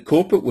there in the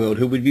corporate world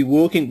who would be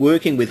working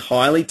with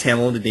highly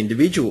talented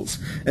individuals,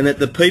 and that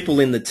the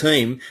people in the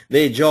team,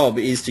 their job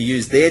is to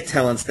use their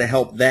talents to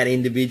help that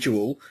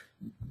individual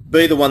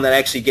be the one that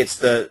actually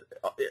gets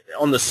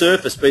on the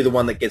surface, be the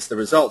one that gets the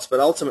results. But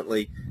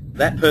ultimately,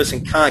 that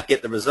person can't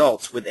get the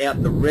results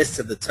without the rest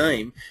of the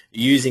team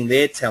using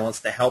their talents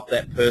to help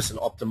that person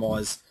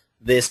optimise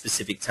their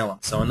specific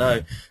talent. So I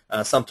know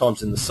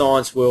sometimes in the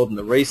science world and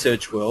the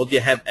research world, you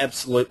have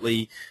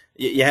absolute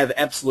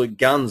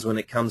guns when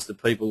it comes to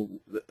people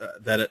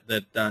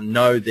that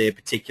know their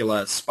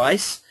particular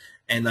space,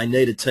 and they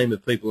need a team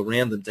of people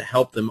around them to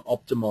help them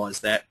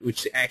optimise that,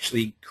 which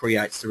actually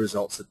creates the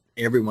results that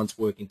everyone's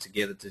working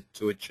together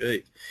to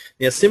achieve.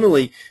 Now,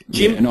 similarly,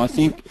 Jim... Yeah, and I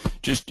think,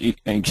 just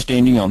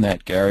extending on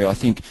that, Gary, I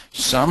think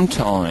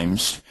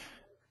sometimes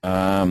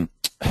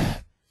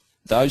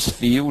those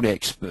field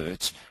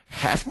experts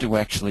have to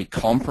actually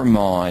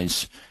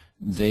compromise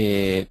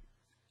their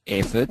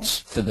efforts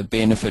for the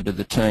benefit of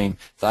the team.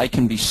 They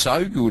can be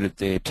so good at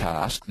their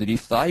task that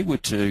if they were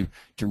to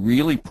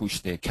really push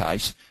their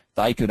case,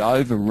 they could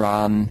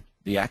overrun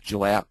the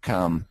actual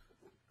outcome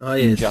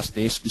in just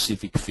their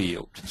specific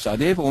field. So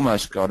they've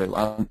almost got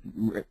to,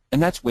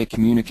 and that's where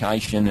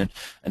communication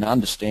and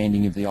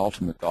understanding of the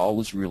ultimate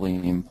goal is really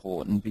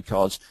important,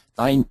 because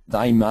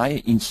they may,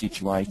 in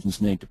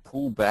situations, need to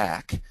pull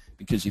back,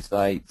 because if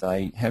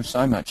they have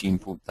so much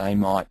input, they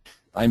might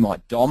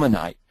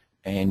dominate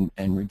and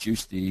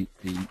reduce the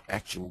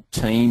actual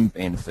team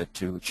benefit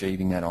to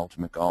achieving that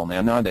ultimate goal. Now,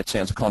 I know that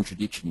sounds a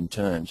contradiction in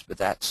terms, but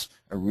that's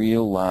a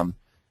real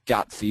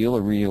gut feel,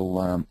 a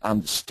real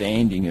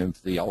understanding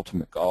of the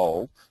ultimate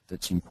goal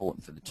that's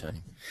important for the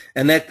team.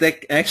 And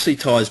that actually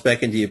ties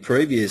back into your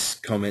previous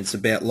comments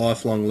about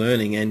lifelong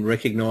learning and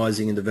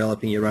recognising and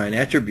developing your own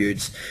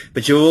attributes,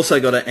 but you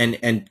also got to,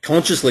 and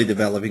consciously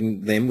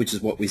developing them, which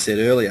is what we said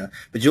earlier,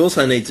 but you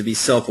also need to be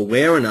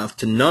self-aware enough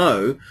to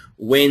know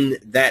when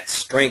that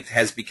strength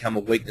has become a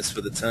weakness for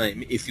the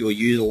team if you're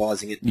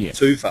utilising it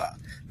too far,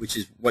 which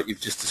is what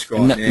you've just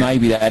described. And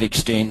maybe that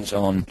extends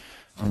on,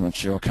 I'm not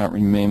sure, I can't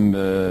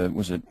remember,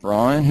 was it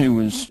Brian who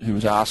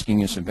was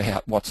asking us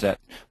about what's a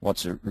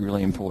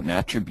really important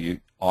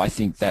attribute. I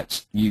think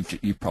that's,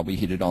 you've probably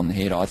hit it on the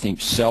head. I think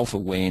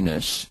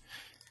self-awareness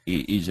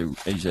is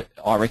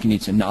I reckon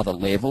it's another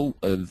level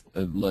of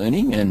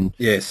learning, and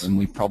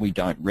we probably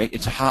don't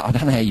it's hard. I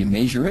don't know how you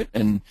measure it,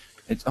 and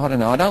I don't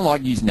know. I don't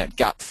like using that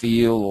gut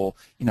feel or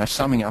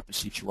summing up a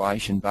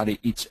situation, but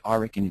I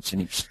reckon it's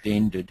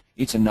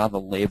it's another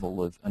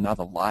level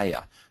another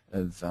layer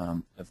of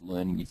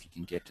learning if you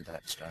can get to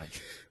that stage.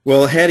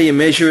 Well, how do you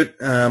measure it?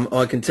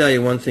 I can tell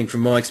you one thing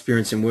from my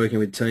experience in working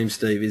with teams,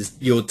 Steve, is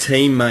your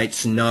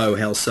teammates know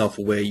how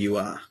self-aware you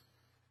are.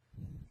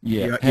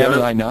 Yeah. How do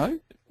they know?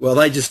 Well,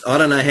 I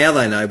don't know how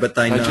they know, but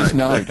they know. They just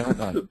know, don't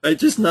they? They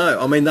just know.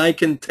 I mean, they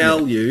can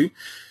tell you.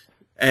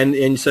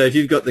 And so if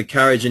you've got the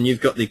courage and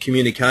you've got the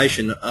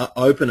communication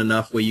open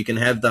enough where you can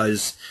have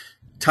those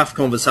tough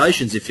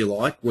conversations, if you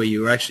like, where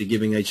you're actually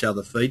giving each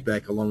other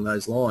feedback along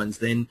those lines,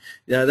 then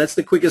that's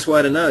the quickest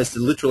way to know, is to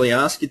literally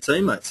ask your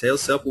teammates, how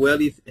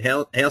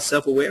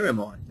self-aware am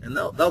I? And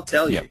they'll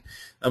tell you.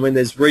 I mean,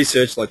 there's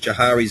research like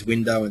Johari's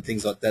window and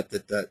things like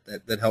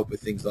that help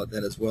with things like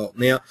that as well.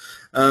 Now,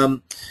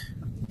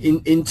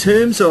 in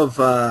terms of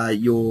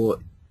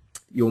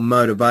your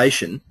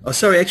motivation. Oh,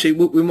 sorry, actually,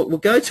 we'll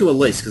go to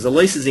Elise, because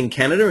Elise is in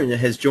Canada and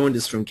has joined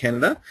us from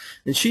Canada.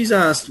 And she's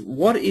asked,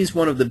 what is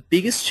one of the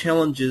biggest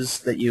challenges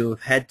that you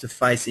have had to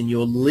face in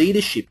your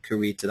leadership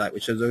career to date?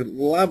 Which is a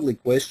lovely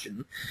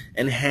question.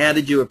 And how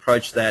did you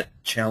approach that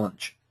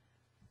challenge?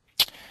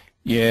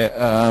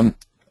 Yeah,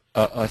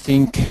 I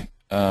think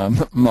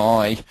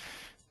my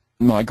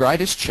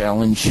greatest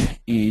challenge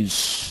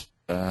is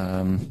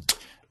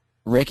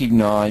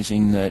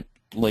recognising that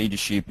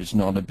leadership is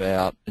not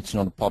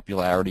a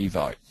popularity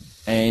vote,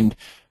 and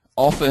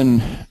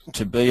often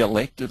to be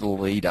elected a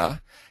leader,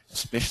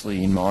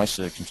 especially in my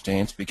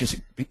circumstance, because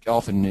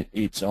often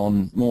it's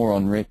more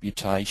on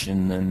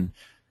reputation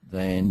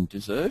than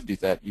deserved,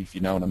 if you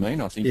know what I mean.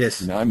 I think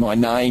my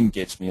name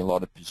gets me a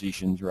lot of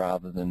positions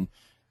rather than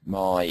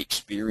my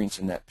experience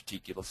in that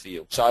particular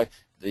field. So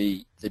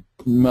the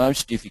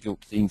most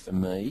difficult thing for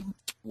me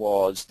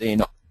was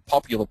then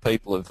popular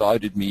people have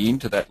voted me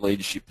into that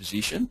leadership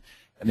position.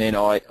 And then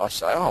I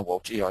say, oh, well,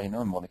 gee, I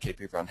want to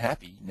keep everyone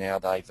happy. Now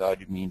they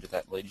voted me into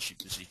that leadership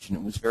position.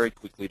 It was very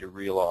quickly to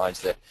realise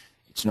that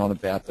it's not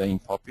about being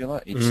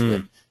popular. It's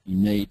that you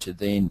need to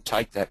then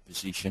take that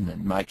position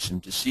and make some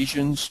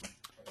decisions,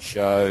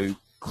 show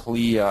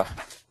clear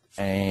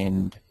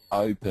and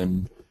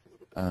open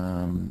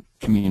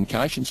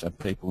communication so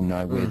people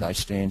know where they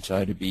stand.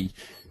 So to be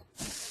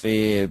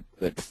fair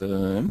but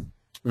firm.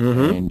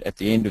 And at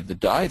the end of the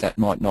day, that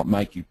might not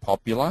make you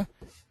popular,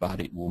 but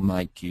it will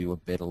make you a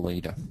better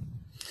leader.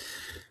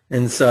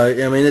 And so,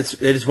 I mean, it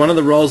is one of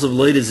the roles of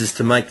leaders is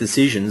to make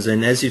decisions.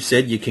 And as you've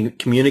said, you can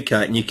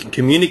communicate, and you can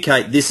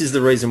communicate. This is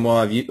the reason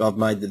why I've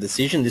made the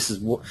decision. This is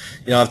what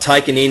I've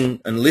taken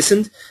in and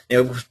listened.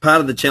 Now,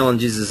 part of the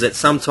challenge is that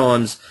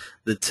sometimes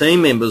the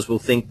team members will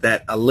think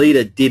that a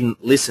leader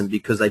didn't listen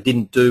because they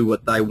didn't do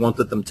what they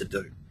wanted them to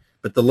do,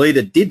 but the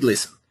leader did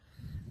listen.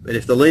 But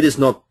if the leader's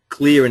not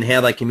clear in how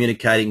they're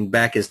communicating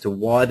back as to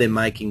why they're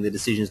making the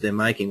decisions they're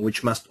making,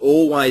 which must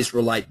always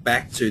relate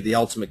back to the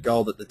ultimate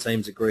goal that the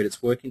team's agreed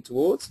it's working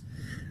towards.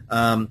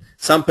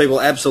 Some people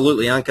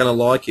absolutely aren't going to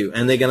like you,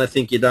 and they're going to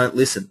think you don't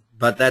listen.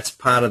 But that's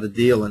part of the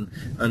deal, and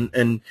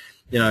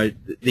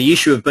the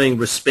issue of being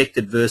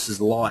respected versus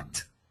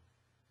liked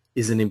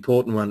is an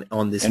important one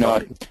on this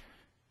topic.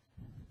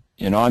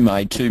 and I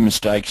made 2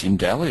 mistakes in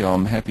Dali.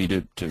 I'm happy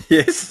to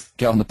Yes.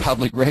 go on the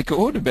public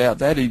record about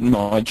that. In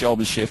my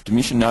job as chef de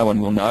mission, no one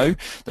will know.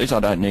 These I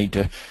don't need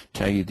to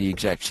tell you the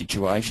exact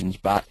situations,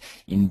 but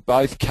in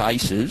both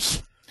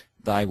cases,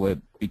 they were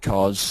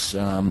because,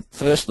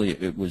 firstly,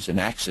 it was an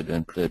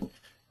accident that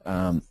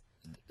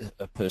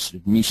a person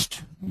had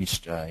missed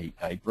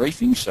a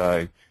briefing,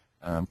 so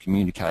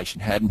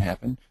communication hadn't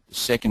happened. The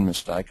second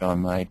mistake I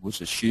made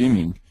was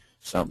assuming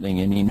something,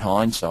 and in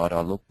hindsight,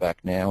 I look back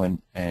now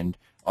and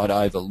I'd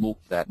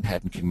overlooked that and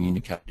hadn't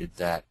communicated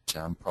that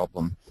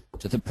problem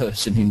to the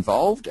person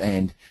involved,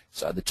 and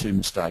so the 2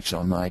 mistakes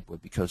I made were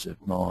because of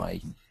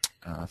my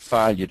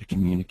failure to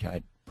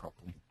communicate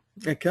properly.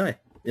 Okay.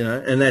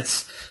 And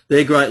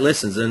they're great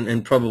lessons,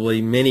 and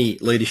probably many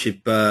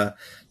leadership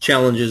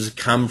challenges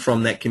come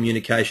from that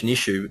communication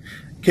issue.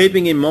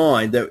 Keeping in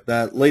mind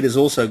that leaders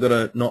also got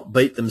to not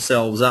beat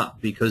themselves up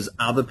because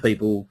other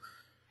people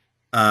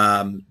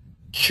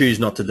choose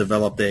not to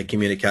develop their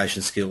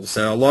communication skills.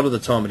 So a lot of the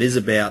time it is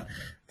about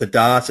the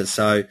data.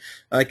 So,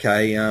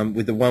 okay,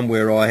 with the one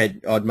where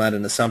I'd made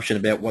an assumption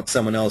about what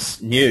someone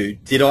else knew,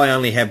 did I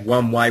only have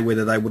one way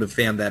whether they would have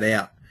found that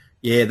out?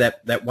 Yeah,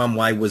 that one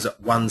way was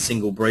one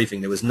single briefing.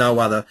 There was no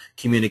other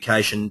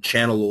communication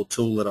channel or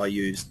tool that I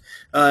used.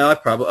 I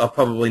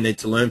probably need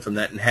to learn from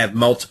that and have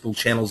multiple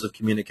channels of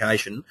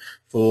communication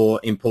for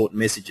important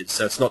messages.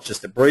 So it's not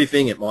just a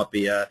briefing. It might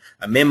be a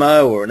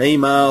memo or an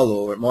email,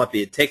 or it might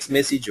be a text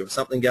message, or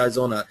something goes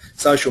on a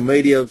social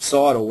media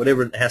site, or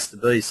whatever it has to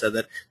be, so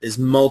that there's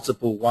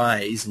multiple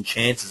ways and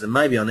chances. And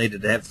maybe I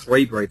needed to have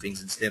 3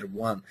 briefings instead of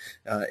 1,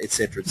 et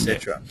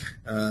cetera,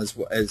 as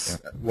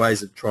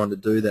ways of trying to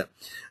do that.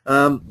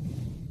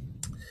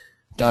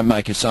 Don't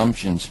make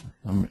assumptions,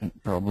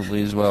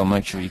 probably as well.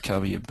 Make sure you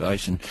cover your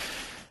base and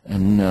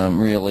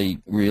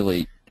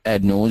really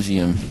ad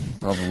nauseum,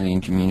 probably in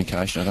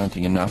communication. I don't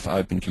think enough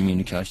open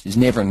communication. There's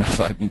never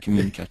enough open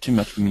communication. Too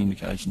much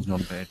communication is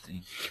not a bad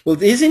thing.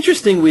 Well, it's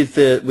interesting with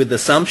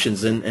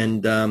assumptions,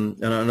 and I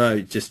know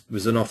it just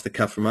was an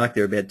off-the-cuff remark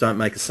there about don't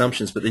make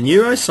assumptions, but the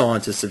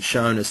neuroscientists have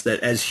shown us that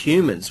as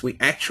humans, we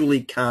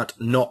actually can't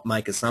not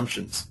make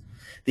assumptions.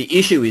 The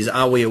issue is,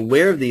 are we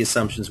aware of the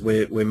assumptions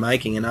we're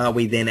making, and are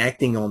we then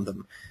acting on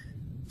them?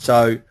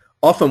 So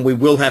often we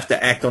will have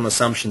to act on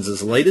assumptions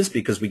as leaders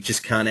because we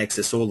just can't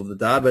access all of the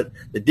data, but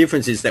the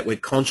difference is that we're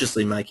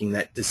consciously making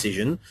that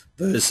decision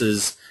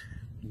versus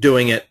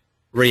doing it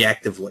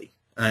reactively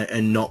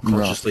and not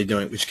consciously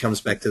doing it, which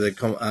comes back to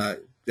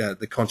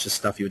the conscious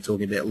stuff you were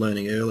talking about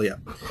learning earlier.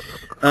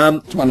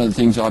 It's one of the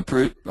things I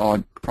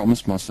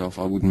promised myself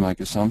I wouldn't make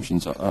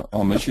assumptions.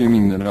 I'm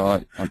assuming that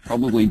I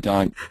probably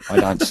don't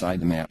say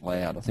them out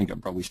loud. I think I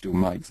probably still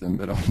make them,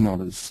 but I'm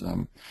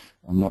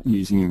not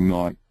using them in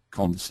my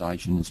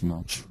conversation as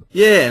much.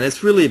 Yeah, and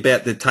it's really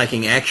about the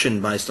taking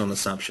action based on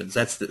assumptions.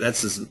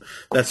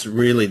 That's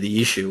really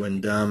the issue,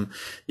 and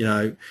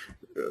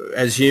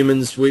as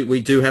humans,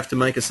 we do have to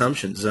make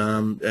assumptions,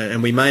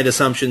 and we made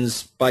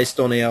assumptions based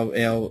on our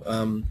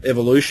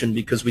evolution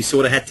because we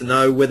sort of had to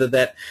know whether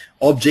that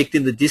object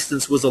in the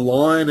distance was a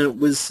lion, and it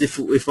was if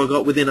I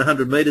got within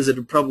 100 metres, it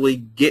would probably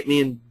get me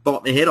and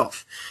bite my head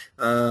off.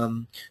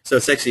 So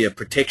it's actually a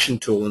protection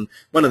tool, and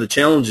one of the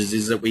challenges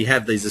is that we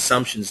have these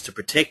assumptions to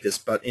protect us,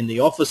 but in the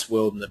office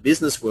world and the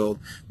business world,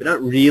 we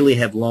don't really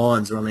have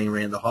lions running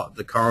around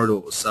the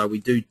corridors, so we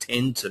do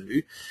tend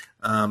to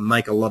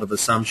make a lot of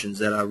assumptions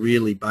that are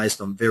really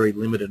based on very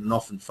limited and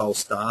often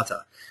false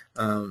data.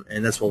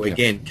 And that's what,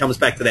 again, comes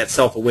back to that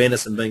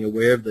self-awareness and being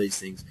aware of these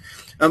things.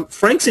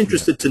 Frank's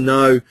interested to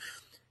know,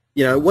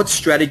 what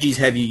strategies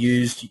have you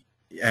used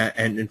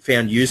and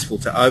found useful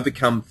to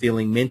overcome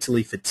feeling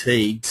mentally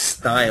fatigued,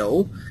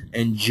 stale,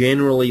 and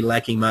generally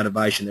lacking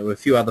motivation? There were a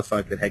few other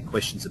folk that had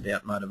questions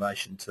about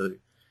motivation too.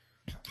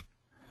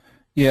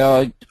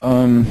 Yeah,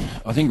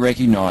 I think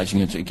recognising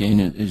it again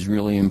is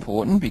really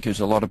important because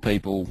a lot of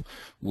people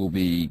will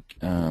be,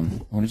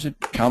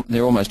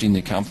 they're almost in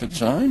their comfort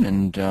zone,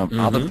 and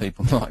other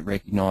people might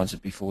recognise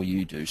it before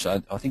you do.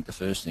 So I think the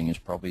first thing is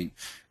probably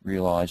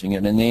realising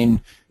it, and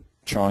then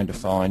trying to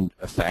find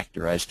a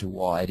factor as to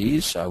why it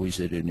is. So is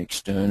it an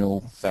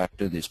external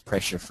factor? There's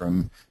pressure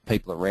from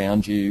people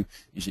around you.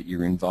 Is it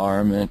your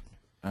environment?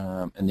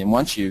 And then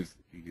once you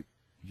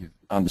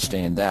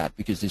understand that,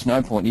 because there's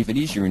no point if it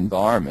is your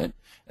environment,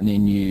 and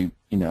then you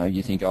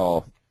think,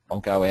 oh, I'll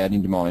go out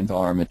into my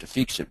environment to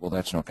fix it. Well,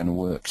 that's not going to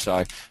work.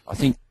 So I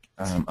think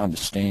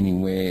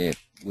understanding where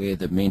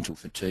the mental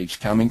fatigue's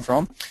coming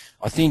from.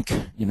 I think,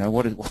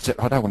 what's it?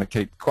 I don't want to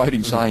keep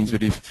quoting sayings,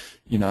 but if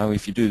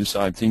you do the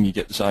same thing, you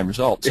get the same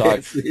result. So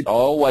I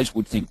always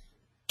would think,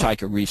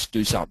 take a risk,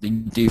 do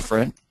something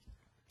different,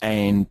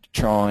 and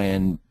try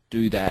and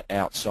do that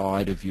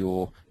outside of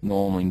your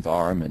normal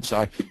environment.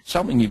 So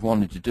something you've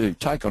wanted to do,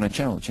 take on a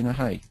challenge.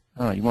 Hey,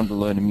 you want to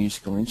learn a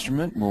musical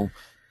instrument? Well,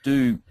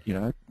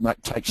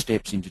 take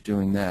steps into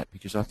doing that,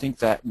 because I think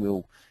that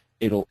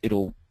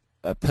it'll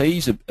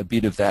appease a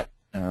bit of that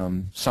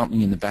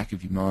something in the back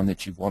of your mind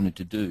that you've wanted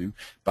to do,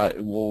 but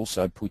it will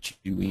also put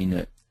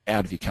you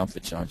out of your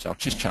comfort zone. So I'll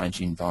just change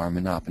the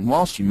environment up. And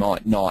whilst you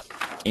might not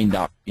end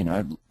up,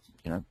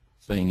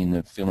 being in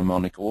the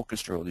Philharmonic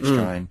Orchestra or the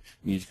Australian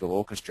Musical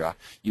Orchestra,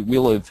 you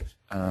will have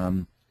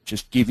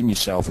just given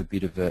yourself a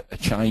bit of a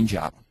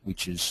change-up,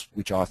 which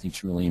I think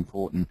is really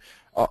important.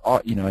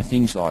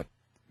 Things like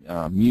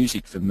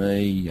music for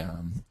me,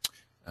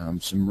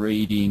 some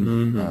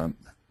reading,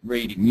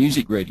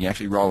 music reading,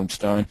 actually Rolling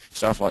Stone,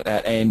 stuff like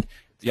that. And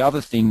the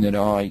other thing that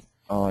I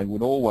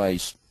would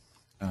always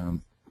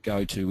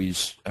go to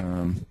is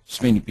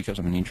spending, because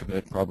I'm an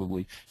introvert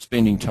probably,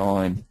 spending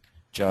time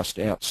just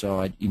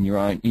outside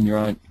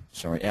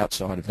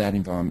outside of that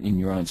environment, in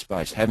your own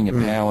space, having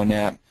a power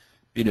nap,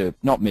 bit of,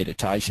 not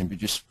meditation, but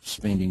just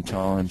spending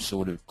time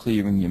sort of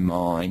clearing your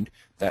mind.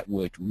 That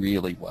worked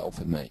really well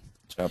for me.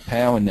 So a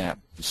power nap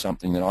is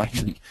something that I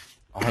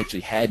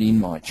actually had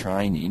in my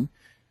training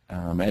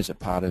as a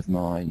part of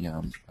my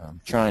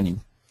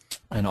training,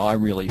 and I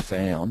really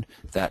found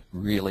that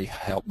really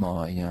helped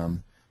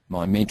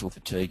my mental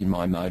fatigue and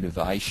my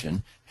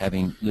motivation,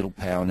 having little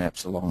power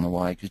naps along the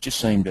way, because it just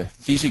seemed to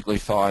physically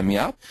fire me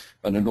up,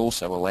 but it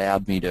also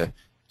allowed me to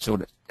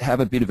sort of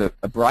have a bit of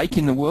a break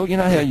in the world. You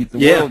know how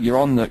world, you're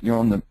on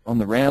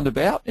the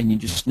roundabout, and you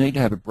just need to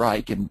have a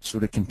break and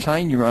sort of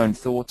contain your own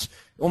thoughts.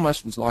 It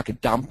almost was like a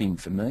dumping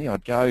for me.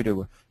 I'd go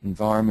to an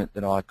environment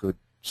that I could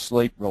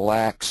sleep,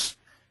 relax,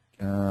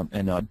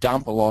 and I'd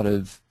dump a lot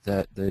of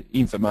the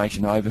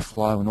information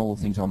overflow and all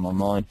the things on my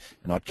mind,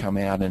 and I'd come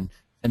out and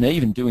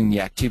even doing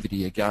the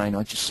activity again,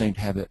 I just seemed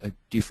to have a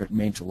different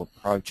mental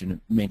approach and a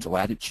mental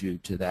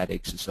attitude to that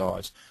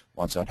exercise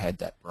once I'd had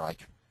that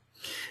break.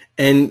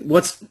 And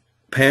what's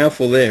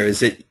powerful there is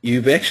that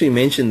you've actually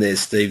mentioned there,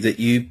 Steve, that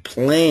you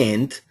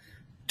planned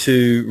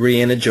to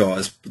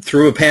re-energise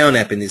through a power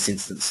nap in this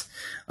instance.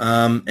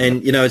 And,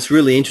 it's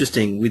really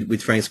interesting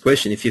with Frank's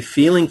question. If you're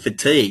feeling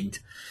fatigued,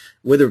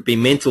 whether it be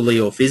mentally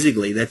or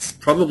physically, that's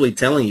probably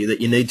telling you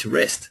that you need to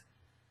rest.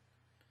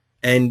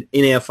 And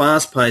in our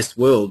fast-paced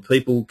world,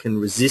 people can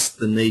resist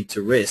the need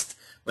to rest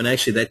when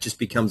actually that just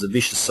becomes a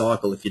vicious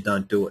cycle if you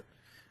don't do it.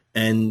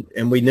 And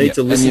we need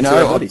to listen to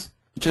our bodies.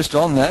 Just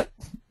on that,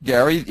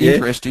 Gary,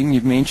 interesting,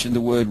 you've mentioned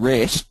the word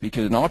rest,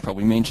 and I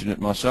probably mentioned it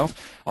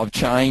myself. I've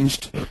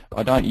changed.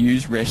 I don't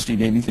use rest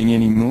in anything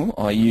anymore.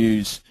 I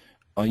use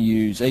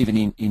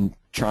even in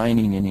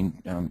training and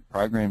in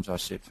programs I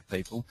set for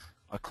people,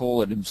 I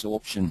call it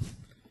absorption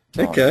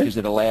time, because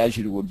it allows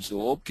you to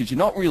absorb, because you're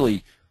not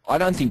really, I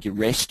don't think you're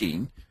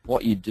resting.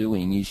 What you're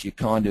doing is you're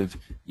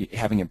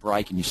having a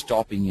break, and you're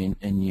stopping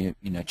and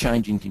you're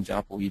changing things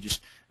up, or you're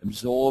just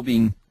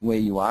absorbing where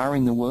you are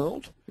in the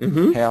world,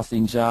 how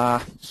things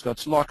are. So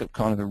it's like a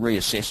kind of a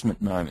reassessment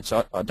moment.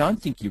 So I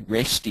don't think you're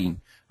resting.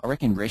 I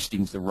reckon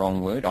resting's the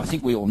wrong word. I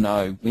think we all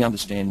know, we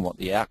understand what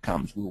the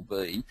outcomes will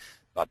be,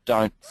 but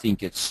don't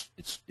think it's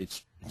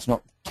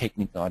not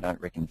technical. I don't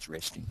reckon it's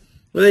resting.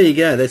 Well, there you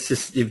go.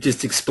 You've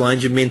just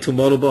explained your mental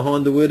model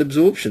behind the word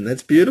absorption.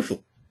 That's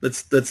beautiful.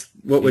 That's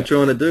what we're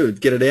trying to do,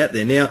 get it out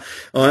there. Now,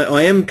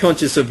 I am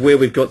conscious of where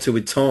we've got to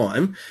with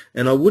time,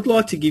 and I would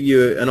like to give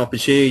you an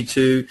opportunity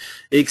to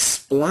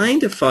explain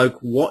to folk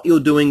what you're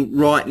doing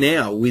right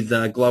now with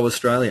Glow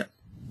Australia.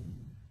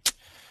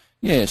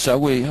 Yeah,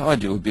 so I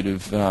do a bit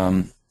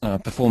of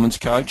performance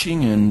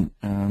coaching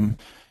and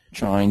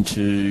trying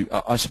to,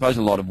 I suppose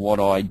a lot of what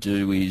I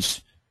do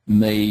is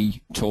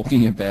me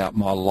talking about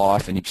my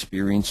life and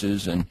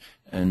experiences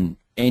and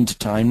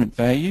entertainment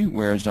value,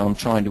 whereas I'm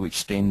trying to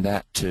extend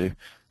that to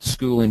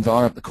school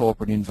environment, the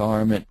corporate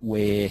environment,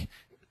 where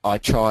I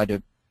try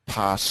to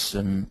pass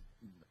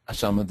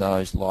some of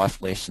those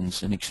life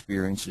lessons and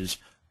experiences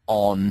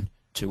on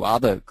to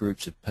other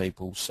groups of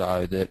people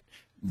so that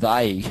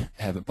they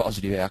have a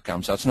positive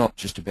outcome. So it's not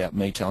just about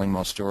me telling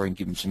my story and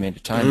giving some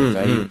entertainment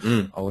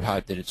value. I would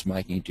hope that it's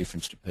making a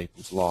difference to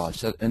people's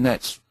lives. And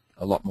that's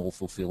a lot more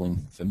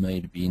fulfilling for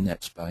me to be in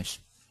that space.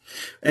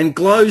 And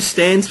GLOW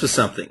stands for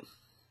something.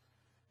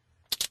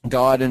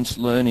 Guidance,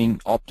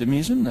 learning,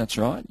 optimism, that's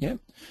right, yep.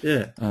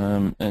 Yeah.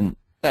 And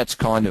that's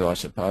kind of, I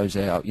suppose,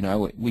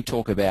 we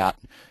talk about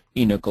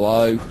inner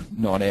glow,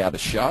 not outer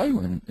show,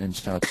 and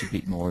so it's a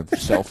bit more of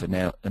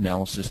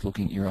self-analysis,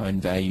 looking at your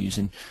own values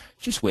and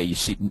just where you're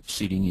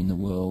sitting in the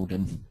world.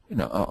 And,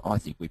 I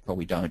think we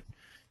probably don't,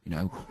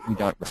 we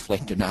don't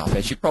reflect enough.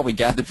 As you probably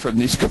gathered from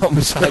this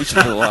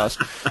conversation for the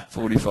last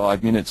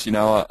 45 minutes, there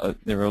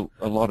are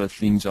a lot of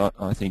things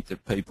I think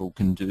that people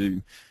can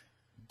do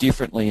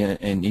differently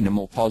and in a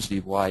more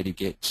positive way to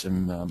get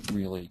some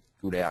really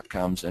good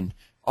outcomes. And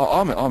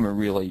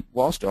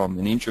whilst I'm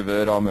an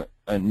introvert,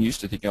 and used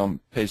to think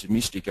I'm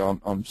pessimistic,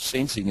 I'm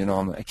sensing and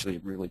I'm actually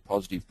a really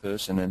positive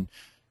person, and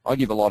I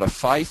give a lot of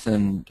faith,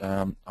 and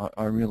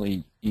I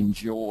really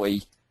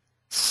enjoy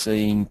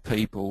seeing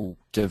people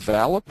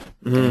develop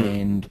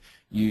and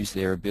use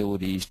their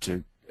abilities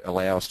to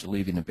allow us to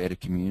live in a better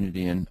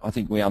community. And I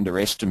think we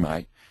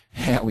underestimate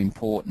how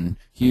important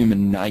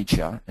human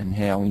nature and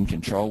how in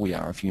control we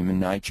are of human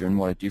nature and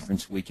what a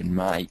difference we can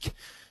make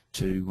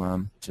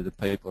to the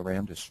people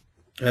around us.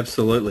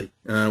 Absolutely.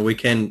 We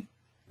can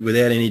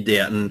without any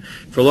doubt. And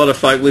for a lot of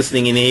folk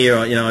listening in here,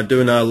 I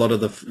do know a lot of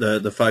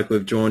the folk who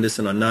have joined us,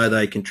 and I know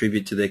they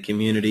contribute to their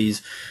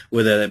communities,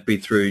 whether that be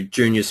through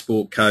junior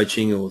sport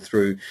coaching or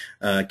through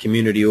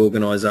community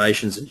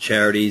organisations and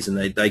charities, and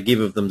they give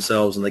of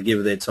themselves and they give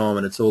of their time,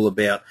 and it's all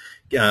about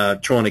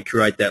trying to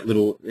create that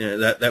little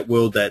that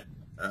world that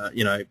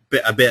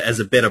as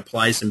a better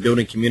place and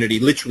building community,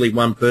 literally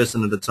one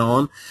person at a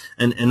time.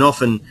 And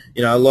often,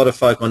 a lot of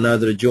folk I know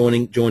that are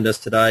joined us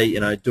today,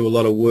 do a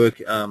lot of work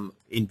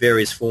in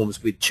various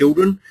forms with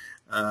children.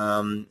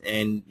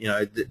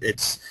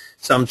 It's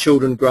some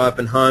children grow up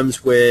in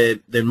homes where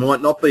there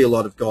might not be a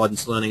lot of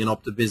guidance, learning and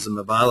optimism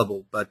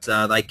available, but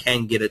they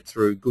can get it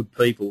through good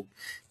people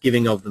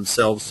giving of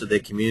themselves to their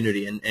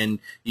community. And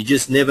you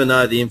just never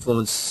know the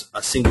influence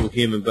a single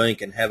human being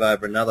can have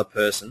over another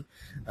person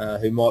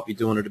who might be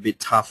doing it a bit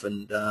tough,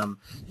 and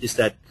just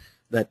that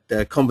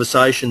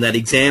conversation, that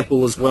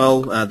example as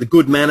well, the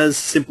good manners,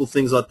 simple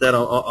things like that.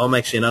 I'm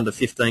actually an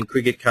under-15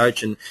 cricket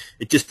coach, and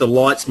it just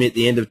delights me at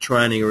the end of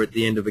training or at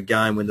the end of a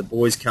game when the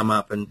boys come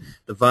up, and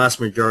the vast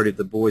majority of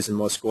the boys in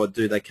my squad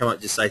they come up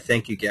and just say,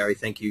 thank you, Gary,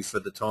 thank you for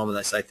the time, and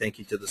they say thank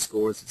you to the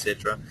scorers,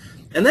 etc.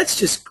 And that's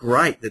just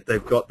great that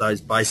they've got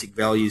those basic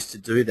values to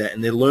do that,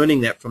 and they're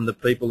learning that from the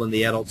people and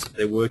the adults that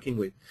they're working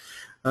with.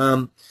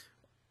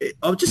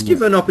 I'll just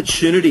give an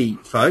opportunity,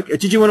 folk.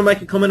 Did you want to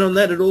make a comment on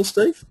that at all,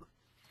 Steve?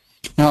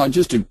 No,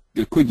 just a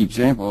quick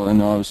example,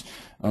 and I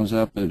was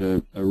up at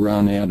a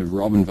run out of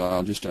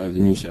Robinvale, just over the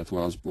New South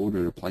Wales border,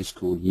 at a place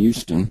called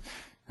Euston,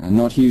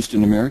 not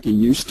Houston, America,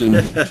 Euston,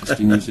 just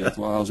in New South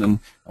Wales, and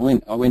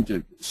I went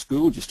to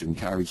school just to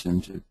encourage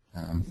them to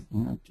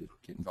to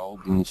get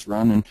involved in this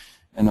run,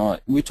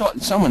 and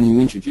someone who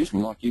introduced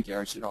me, like you,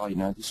 Gary, said,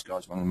 this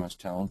guy's one of the most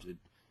talented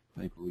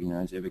people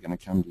is ever going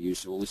to come to you,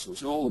 so all this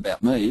was all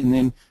about me. And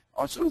then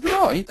I sort of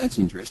thought, that's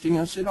interesting.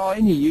 I said,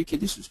 any of you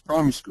kids, this was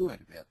primary school, I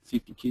had about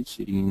 50 kids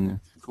sitting in the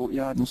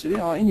courtyard, and I said,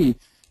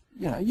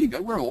 you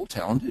go, we're all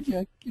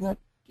talented,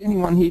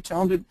 anyone here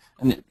talented?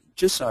 And it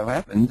just so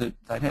happened that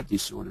they'd had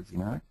this sort of,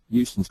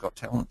 Houston's Got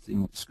Talent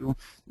thing at the school.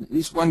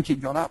 This one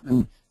kid got up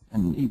and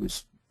he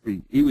was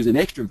an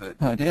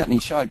extrovert, no doubt, and he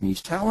showed me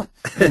his talent.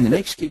 And the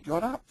next kid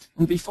got up,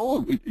 and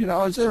before,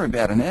 I was there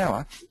about an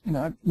hour,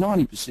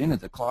 90% of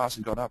the class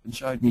had got up and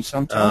showed me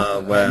some talent. Oh,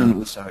 wow. And it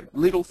was a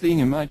little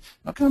thing, and I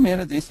come out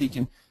of there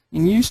thinking,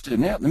 in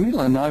Euston, out in the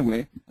middle of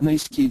nowhere, and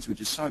these kids were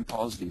just so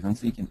positive. I'm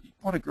thinking,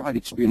 what a great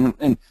experience.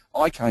 And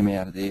I came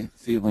out of there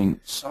feeling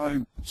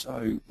so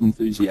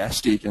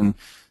enthusiastic and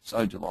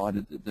so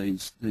delighted that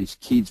these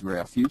kids were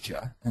our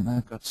future, and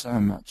they've got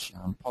so much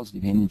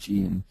positive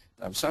energy, and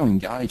they were so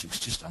engaged. It was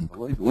just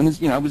unbelievable. And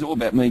it was all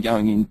about me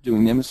going in,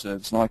 doing them a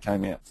service, and I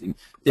came out thinking,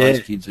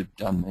 those kids have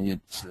done me a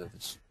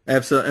service.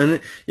 Absolutely.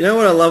 And you know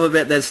what I love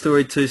about that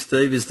story too,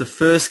 Steve, is the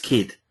first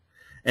kid.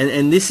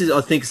 And this is,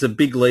 I think, is a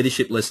big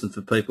leadership lesson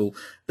for people,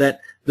 that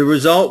the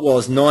result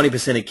was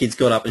 90% of kids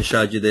got up and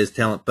showed you there's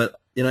talent. But,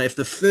 if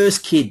the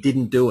first kid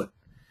didn't do it,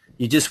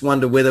 you just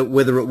wonder whether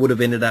it would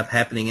have ended up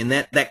happening. And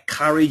that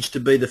courage to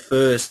be the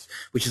first,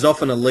 which is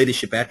often a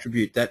leadership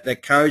attribute,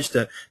 that courage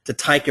to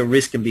take a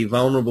risk and be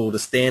vulnerable, to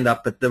stand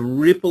up. But the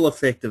ripple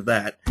effect of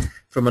that,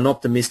 from an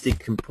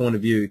optimistic point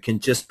of view, can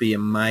just be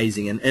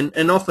amazing.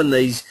 And often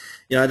these,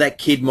 that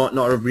kid might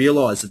not have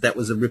realised that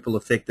was a ripple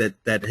effect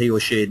that he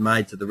or she had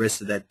made to the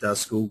rest of that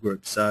school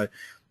group. So,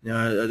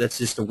 that's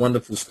just a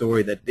wonderful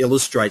story that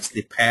illustrates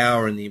the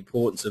power and the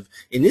importance of,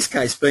 in this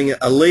case, being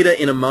a leader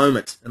in a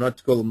moment. And I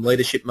call them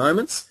leadership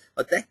moments.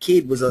 Like that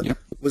kid was a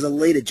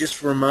leader just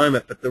for a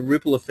moment, but the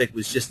ripple effect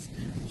was just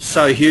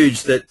so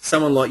huge that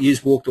someone like you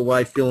walked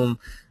away feeling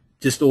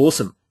just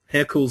awesome.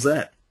 How cool's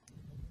that?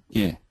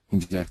 Yeah,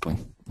 exactly.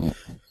 Yeah.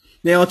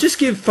 Now, I'll just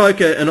give folk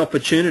an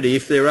opportunity,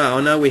 if there are.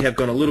 I know we have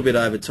gone a little bit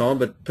over time,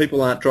 but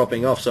people aren't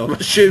dropping off, so I'm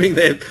assuming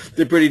they're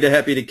pretty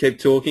happy to keep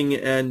talking,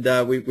 and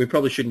we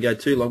probably shouldn't go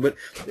too long. But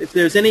if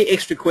there's any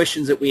extra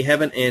questions that we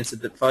haven't answered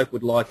that folk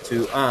would like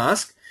to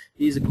ask,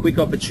 here's a quick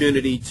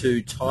opportunity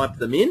to type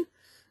them in,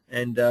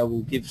 and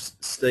we'll give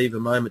Steve a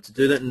moment to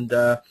do that. And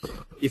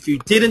if you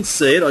didn't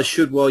see it, I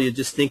should, while you're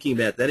just thinking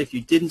about that, if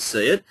you didn't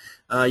see it,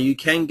 you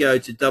can go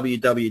to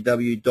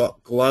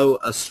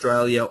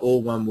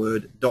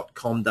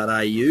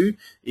www.glowaustralia.com.au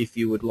if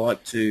you would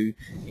like to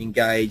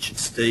engage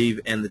Steve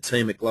and the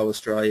team at Glow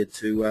Australia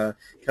to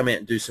come out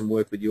and do some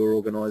work with your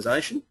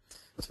organisation.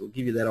 So we'll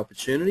give you that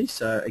opportunity.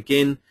 So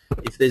again,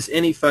 if there's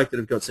any folk that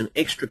have got some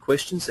extra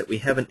questions that we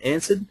haven't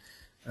answered,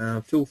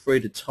 feel free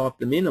to type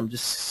them in. I'm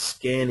just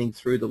scanning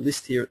through the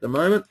list here at the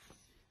moment.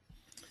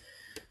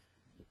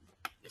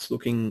 It's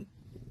looking...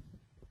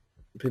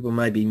 People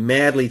may be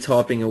madly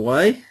typing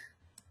away.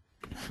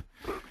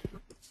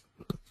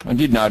 I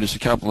did notice a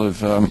couple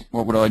of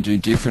what would I do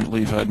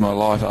differently if I had my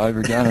life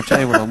over again. I'll tell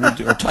you what I would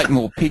do. I'd take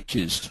more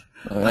pictures.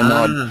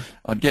 And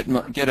I'd get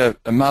a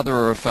mother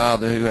or a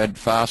father who had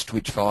fast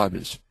twitch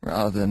fibres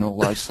rather than all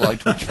those slow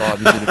twitch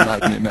fibres that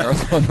have made me a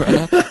marathon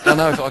runner. I don't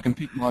know if I can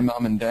pick my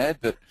mum and dad,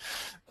 but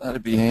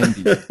that'd be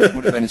handy.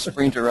 Would have been a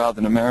sprinter rather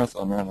than a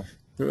marathon runner.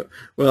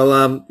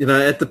 Well,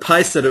 at the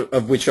pace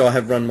of which I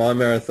have run my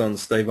marathon,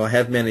 Steve, I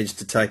have managed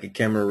to take a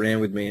camera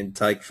around with me and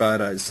take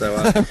photos. So,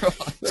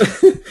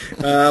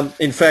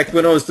 in fact,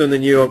 when I was doing the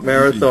New York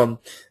Marathon,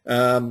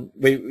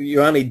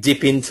 you only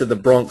dip into the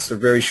Bronx for a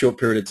very short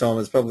period of time.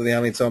 It's probably the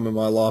only time in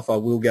my life I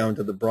will go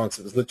into the Bronx.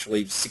 It was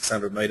literally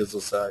 600 metres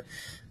or so.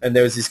 And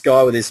there was this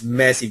guy with this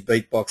massive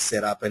beatbox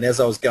set up. And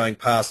as I was going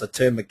past, I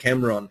turned my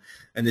camera on,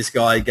 and this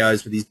guy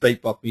goes with his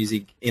beatbox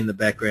music in the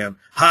background.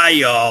 "Hey,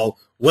 y'all.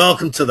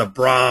 Welcome to the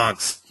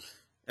Bronx."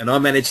 And I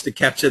managed to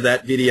capture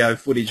that video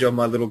footage on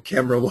my little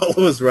camera while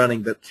I was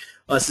running. But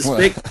I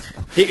suspect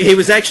he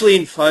was actually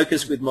in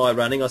focus with my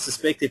running. I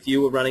suspect if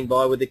you were running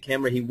by with the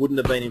camera, he wouldn't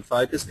have been in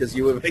focus because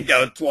you would have been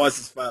going twice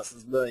as fast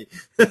as me.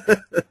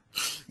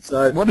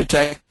 So what a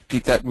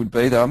tactic that would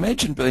be, though.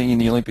 Imagine being in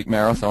the Olympic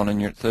marathon and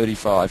you're at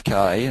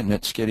 35k and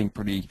it's getting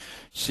pretty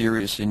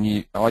serious,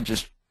 and I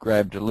just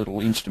grabbed a little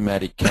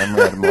Instamatic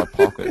camera out of my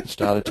pocket and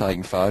started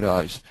taking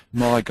photos.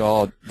 My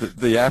God,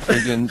 the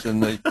Africans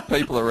and the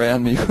people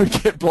around me would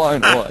get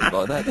blown away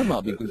by that. That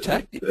might be a good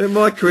tactic. It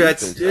might create...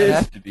 They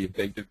have to be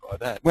affected by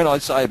that. When I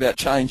say about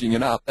changing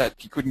it up,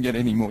 that you couldn't get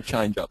any more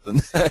change up than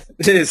that.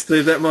 Yeah,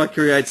 Steve, that might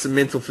create some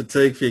mental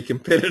fatigue for your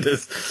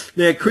competitors.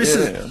 Now, Chris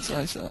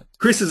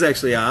has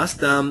actually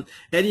asked, how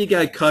do you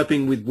go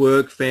coping with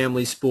work,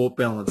 family, sport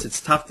balance? It's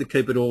tough to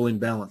keep it all in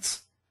balance.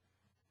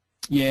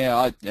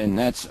 Yeah,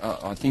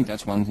 I think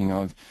that's one thing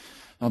I've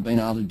been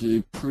able to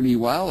do pretty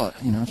well.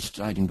 I've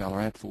stayed in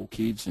Ballarat, 4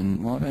 kids,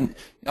 and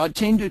I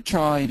tend to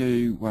try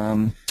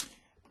to.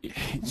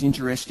 It's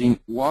interesting.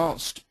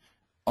 Whilst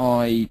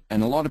and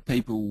a lot of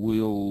people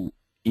will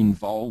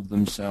involve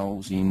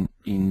themselves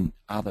in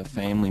other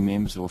family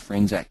members or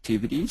friends'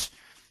 activities,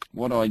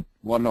 what I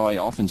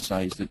often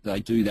say is that they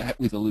do that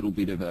with a little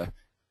bit of a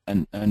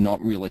not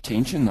real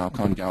attention. They'll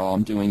kind of go, "Oh,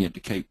 I'm doing it to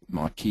keep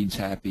my kids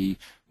happy."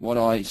 What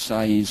I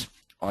say is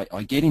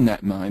I get in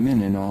that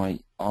moment and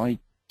I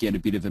get a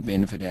bit of a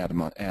benefit out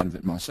of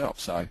it myself.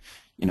 So,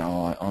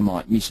 I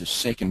might miss a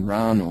second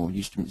run, or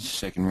used to miss a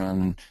second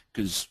run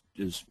because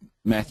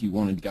Matthew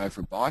wanted to go for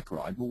a bike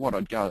ride. Well,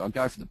 I'd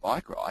go for the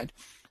bike ride,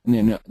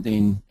 and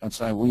then I'd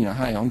say, well,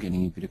 hey, I'm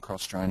getting a bit of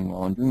cross training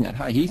while I'm doing that.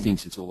 Hey, he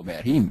thinks it's all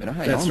about him, but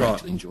hey, I'm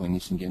actually enjoying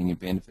this and getting a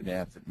benefit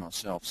out of it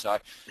myself. So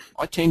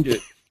I tend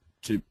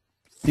to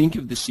think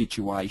of the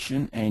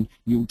situation, and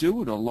you'll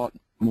do it a lot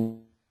more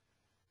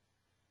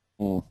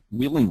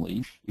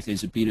willingly if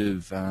there's a bit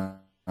of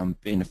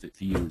benefit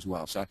for you as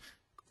well. So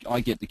I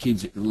get the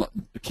kids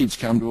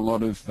come to a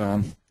lot of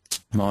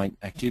my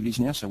activities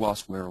now. So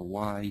whilst we're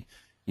away,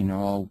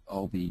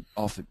 I'll be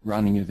off at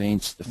running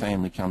events. The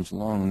family comes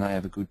along and they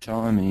have a good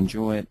time and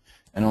enjoy it,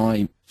 and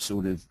I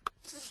sort of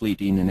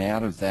flit in and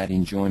out of that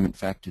enjoyment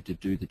factor to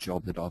do the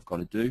job that I've got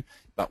to do.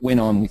 But when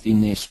I'm within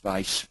their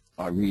space,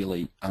 I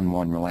really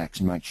unwind, relax,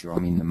 and make sure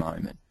I'm in the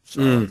moment.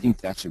 So I think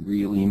that's a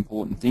really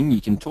important thing. You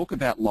can talk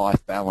about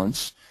life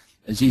balance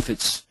as if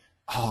it's,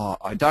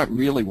 I don't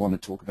really want to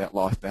talk about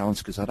life balance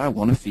because I don't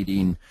want to fit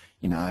in.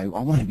 I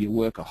want to be a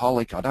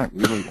workaholic. I don't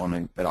really want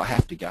to, but I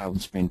have to go and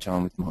spend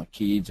time with my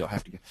kids. I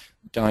have to go.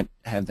 Don't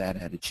have that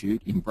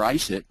attitude.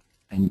 Embrace it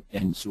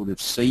and sort of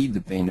see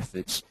the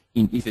benefits.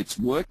 If it's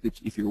work,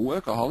 if you're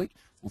a workaholic,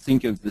 well,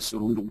 think of the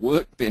sort of little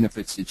work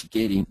benefits that you're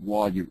getting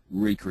while you're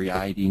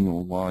recreating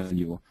or while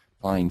you're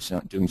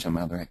doing some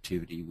other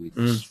activity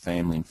with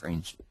family and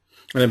friends.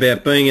 And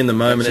about being in the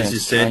moment, as you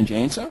said. Strange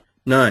answer?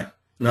 No,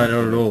 not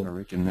at all. I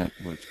reckon that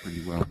works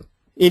pretty well.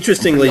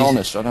 Interestingly, I'm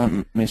honest, I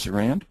don't mess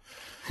around.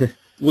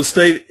 Well,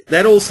 Steve,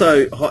 that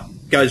also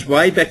goes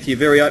way back to your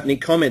very opening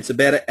comments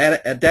about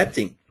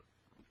adapting.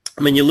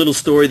 I mean, your little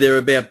story there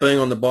about being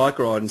on the bike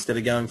ride instead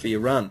of going for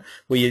your run,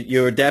 where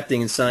you're adapting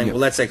and saying, well,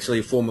 that's actually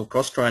a form of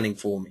cross-training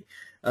for me.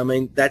 I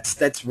mean,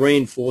 that's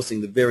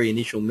reinforcing the very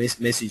initial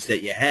message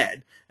that you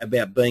had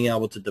about being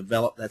able to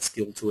develop that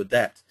skill to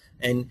adapt.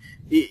 And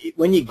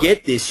when you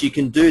get this, you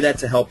can do that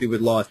to help you with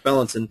life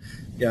balance. And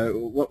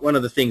one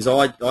of the things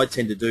I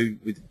tend to do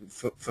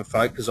for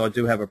folk, because I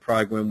do have a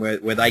program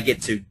where they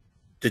get to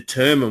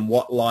determine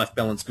what life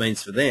balance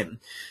means for them,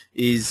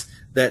 is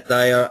that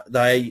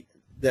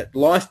that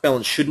life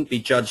balance shouldn't be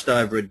judged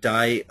over a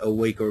day, a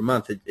week, or a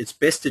month. It's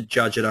best to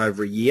judge it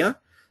over a year,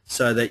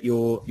 so that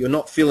you're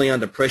not feeling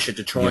under pressure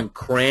to try and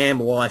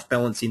cram life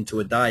balance into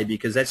a day,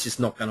 because that's just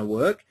not going to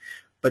work.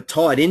 But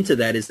tied into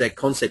that is that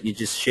concept you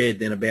just shared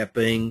then about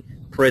being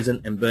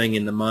present and being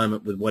in the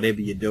moment with whatever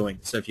you're doing.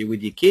 So if you're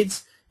with your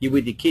kids, you're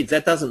with your kids.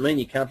 That doesn't mean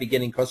you can't be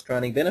getting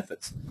cross-training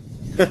benefits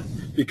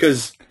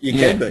because you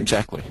can be.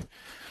 Exactly.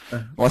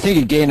 Well, I think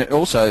again,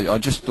 also, I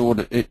just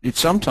thought it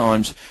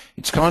sometimes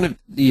it's kind of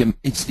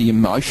it's the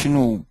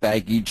emotional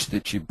baggage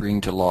that you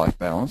bring to life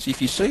balance.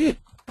 If you see it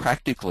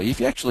practically, if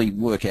you actually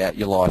work out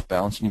your life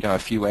balance and you go a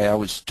few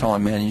hours,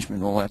 time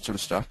management, all that sort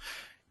of stuff,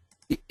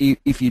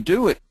 if you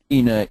do it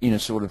in a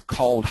sort of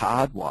cold,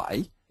 hard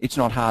way, it's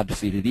not hard to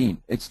fit it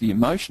in. It's the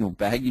emotional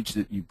baggage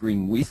that you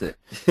bring with it.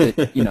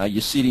 That,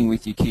 you're sitting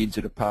with your kids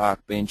at a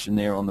park bench and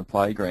they're on the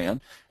playground,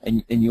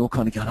 and you're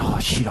kind of going, oh,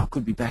 shit, I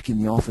could be back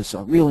in the office.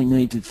 I really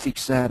need to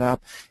fix that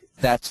up.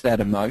 that's that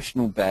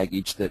emotional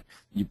baggage that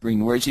you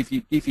bring. Whereas if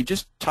you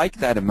just take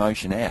that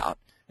emotion out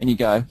and you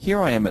go,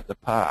 here I am at the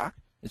park,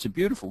 it's a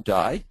beautiful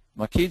day,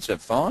 my kids are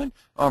fine,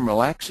 I'm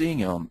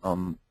relaxing,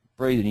 I'm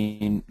breathing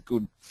in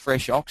good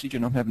fresh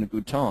oxygen, I'm having a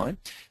good time,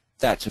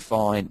 that's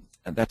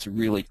a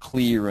really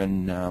clear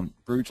and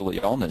brutally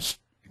honest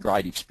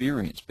great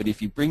experience. But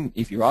if you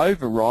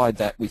override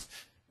that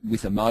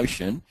with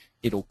emotion,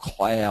 it'll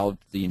cloud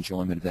the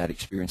enjoyment of that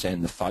experience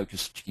and the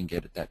focus that you can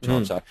get at that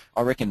time. So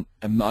I reckon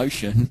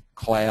emotion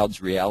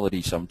clouds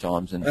reality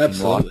sometimes, and in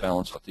life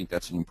balance, I think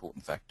that's an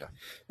important factor.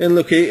 And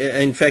look,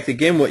 in fact,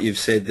 again, what you've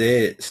said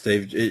there,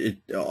 Steve,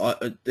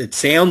 it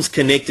sounds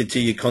connected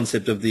to your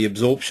concept of the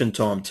absorption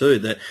time too,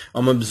 that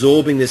I'm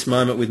absorbing this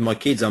moment with my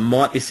kids. I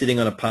might be sitting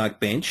on a park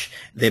bench,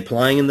 they're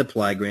playing in the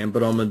playground,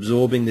 but I'm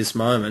absorbing this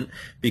moment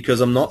because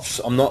I'm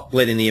not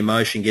letting the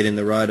emotion get in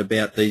the road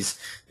about these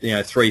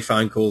 3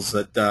 phone calls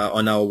that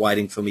I know are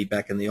waiting for me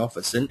back in the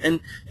office. And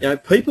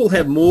people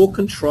have more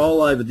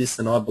control over this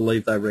than I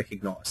believe they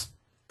recognise.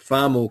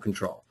 Far more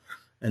control.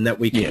 And that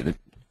we can...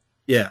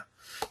 Yeah.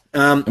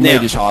 And we're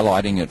just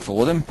highlighting it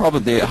for them.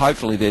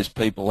 Hopefully there's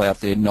people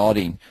out there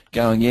nodding,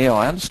 going, yeah,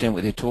 I understand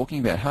what they're talking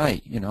about.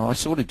 Hey, I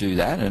sort of do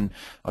that, and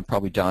I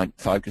probably don't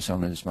focus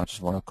on it as much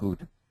as what I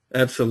could.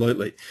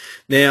 Absolutely.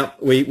 Now,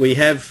 we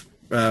have...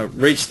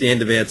 reached the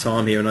end of our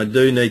time here, and I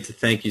do need to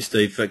thank you,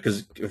 Steve,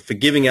 for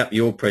giving up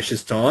your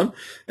precious time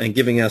and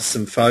giving us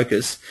some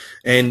focus.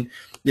 And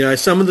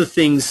some of the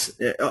things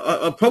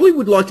I probably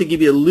would like to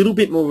give you a little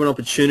bit more of an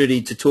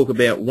opportunity to talk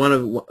about one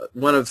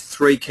of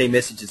 3 key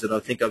messages that I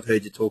think I've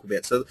heard you talk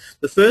about. So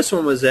the first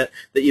one was that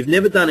you've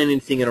never done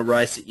anything in a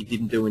race that you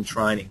didn't do in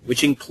training,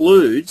 which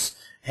includes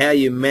how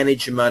you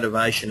manage your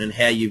motivation and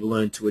how you've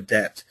learned to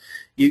adapt.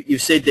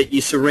 You've said that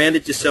you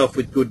surrounded yourself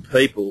with good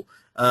people.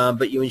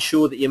 But you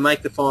ensure that you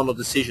make the final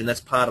decision.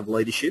 That's part of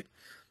leadership.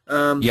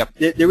 Yep.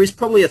 There is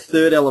probably a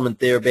third element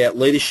there about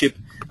leadership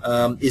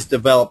is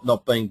developed,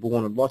 not being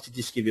born. I'd like to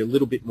just give you a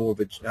little bit more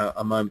of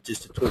a moment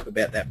just to talk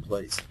about that,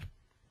 please.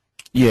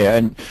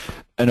 Yeah,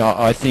 and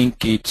I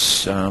think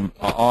it's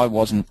I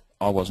wasn't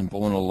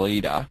born a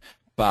leader,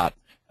 but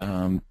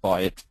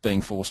by it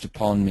being forced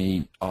upon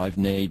me, I've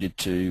needed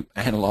to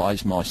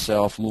analyse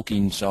myself, look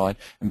inside,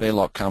 and be a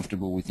lot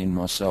comfortable within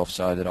myself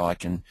so that I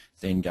can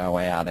then go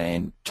out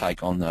and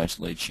take on those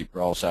leadership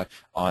roles. So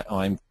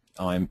I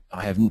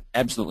have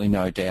absolutely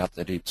no doubt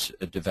that it's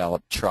a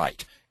developed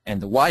trait.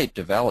 And the way it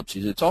develops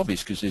is it's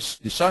obvious because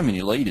there's so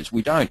many leaders.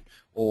 We aren't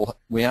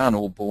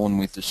all born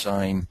with the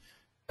same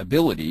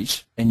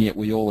abilities, and yet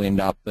we all end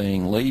up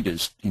being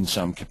leaders in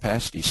some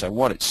capacity. So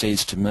what it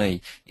says to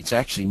me, it's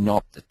actually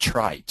not the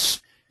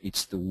traits,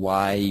 it's the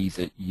way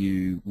that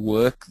you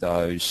work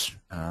those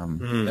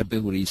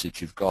abilities that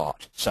you've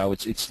got. So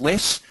it's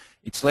less,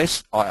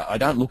 I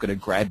don't look at a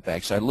grab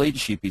bag. So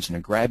leadership isn't a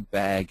grab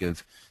bag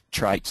of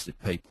traits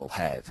that people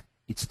have.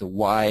 It's the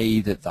way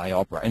that they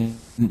operate. And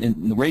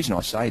the reason I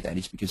say that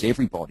is because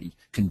everybody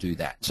can do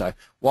that. So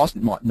whilst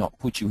it might not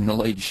put you in a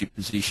leadership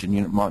position,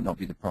 it might not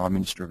be the Prime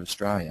Minister of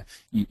Australia,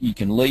 you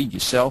can lead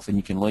yourself and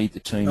you can lead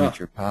the team that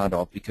you're a part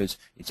of, because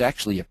it's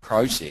actually a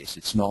process.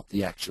 It's not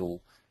the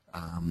actual,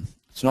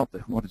 it's not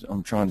the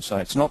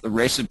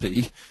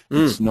recipe.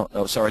 It's not,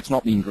 it's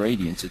not the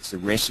ingredients. It's the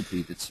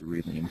recipe that's the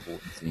really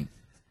important thing.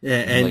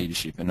 Yeah, and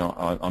leadership, and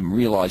I'm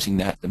realising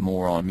that the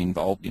more I'm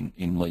involved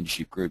in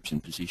leadership groups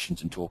and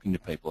positions and talking to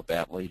people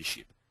about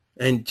leadership.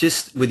 And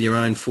just with your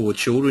own 4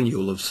 children,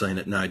 you'll have seen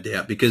it, no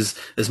doubt, because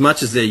as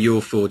much as they're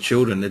your 4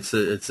 children, it's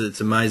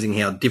amazing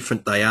how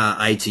different they are,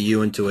 to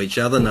you and to each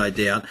other, no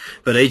doubt.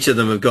 But each of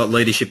them have got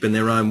leadership in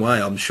their own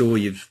way. I'm sure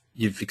you've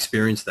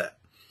experienced that.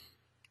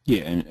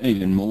 Yeah, and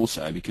even more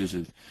so because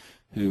of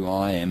who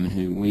I am and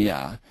who we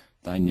are.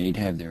 They need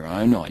to have their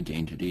own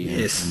identity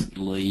and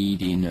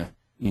lead in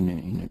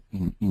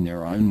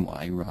their own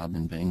way, rather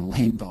than being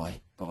led by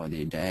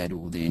their dad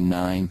or their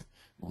name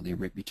or their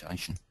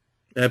reputation.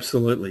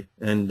 Absolutely,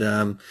 and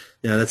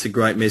that's a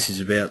great message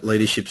about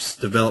leadership's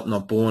developed,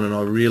 not born. And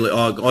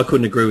I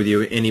couldn't agree with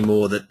you any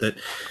more. That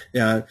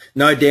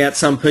no doubt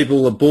some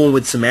people are born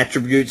with some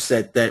attributes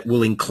that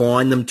will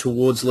incline them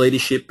towards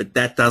leadership, but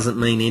that doesn't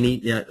mean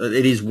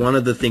it is one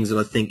of the things that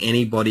I think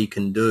anybody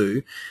can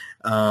do.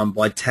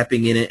 By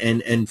tapping in it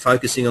and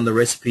focusing on the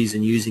recipes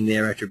and using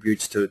their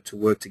attributes to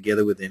work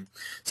together with them.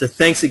 So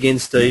thanks again,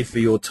 Steve, for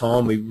your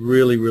time. We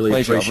really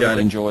Pleasure. appreciate it. I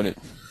really enjoyed it.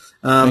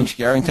 Thanks,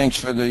 Gary, and thanks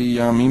for the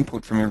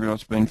input from everyone.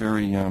 It's been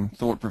very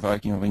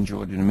thought-provoking. I've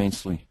enjoyed it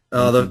immensely.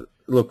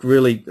 Look,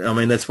 really, I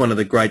mean, that's one of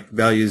the great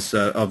values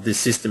of this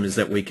system, is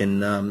that we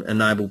can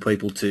enable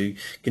people to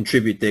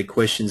contribute their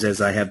questions as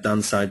they have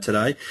done so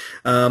today.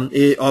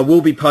 I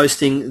will be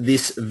posting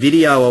this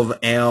video of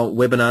our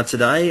webinar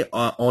today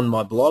on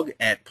my blog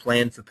at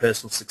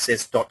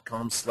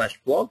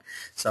planforpersonalsuccess.com/blog.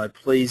 So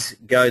please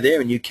go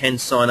there, and you can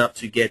sign up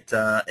to get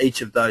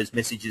each of those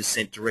messages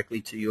sent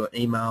directly to your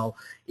email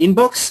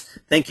inbox.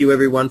 Thank you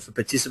everyone for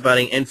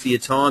participating and for your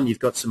time. You've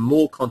got some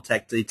more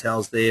contact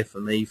details there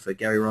for me, for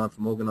Gary Ryan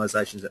from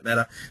Organisations That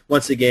Matter.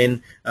 Once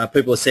again,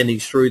 people are sending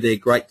through their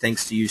great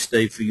thanks to you,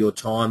 Steve, for your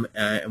time,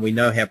 and we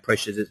know how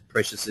precious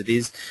it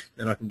is,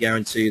 and I can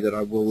guarantee you that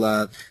I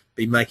will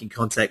be making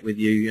contact with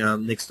you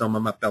next time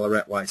I'm up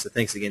Ballarat way. So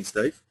thanks again,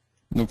 Steve.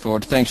 Look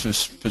forward. Thanks for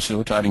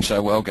facilitating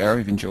so well,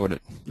 Gary. I've enjoyed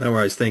it. No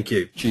worries. Thank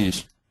you.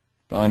 Cheers.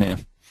 Bye now.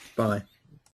 Bye.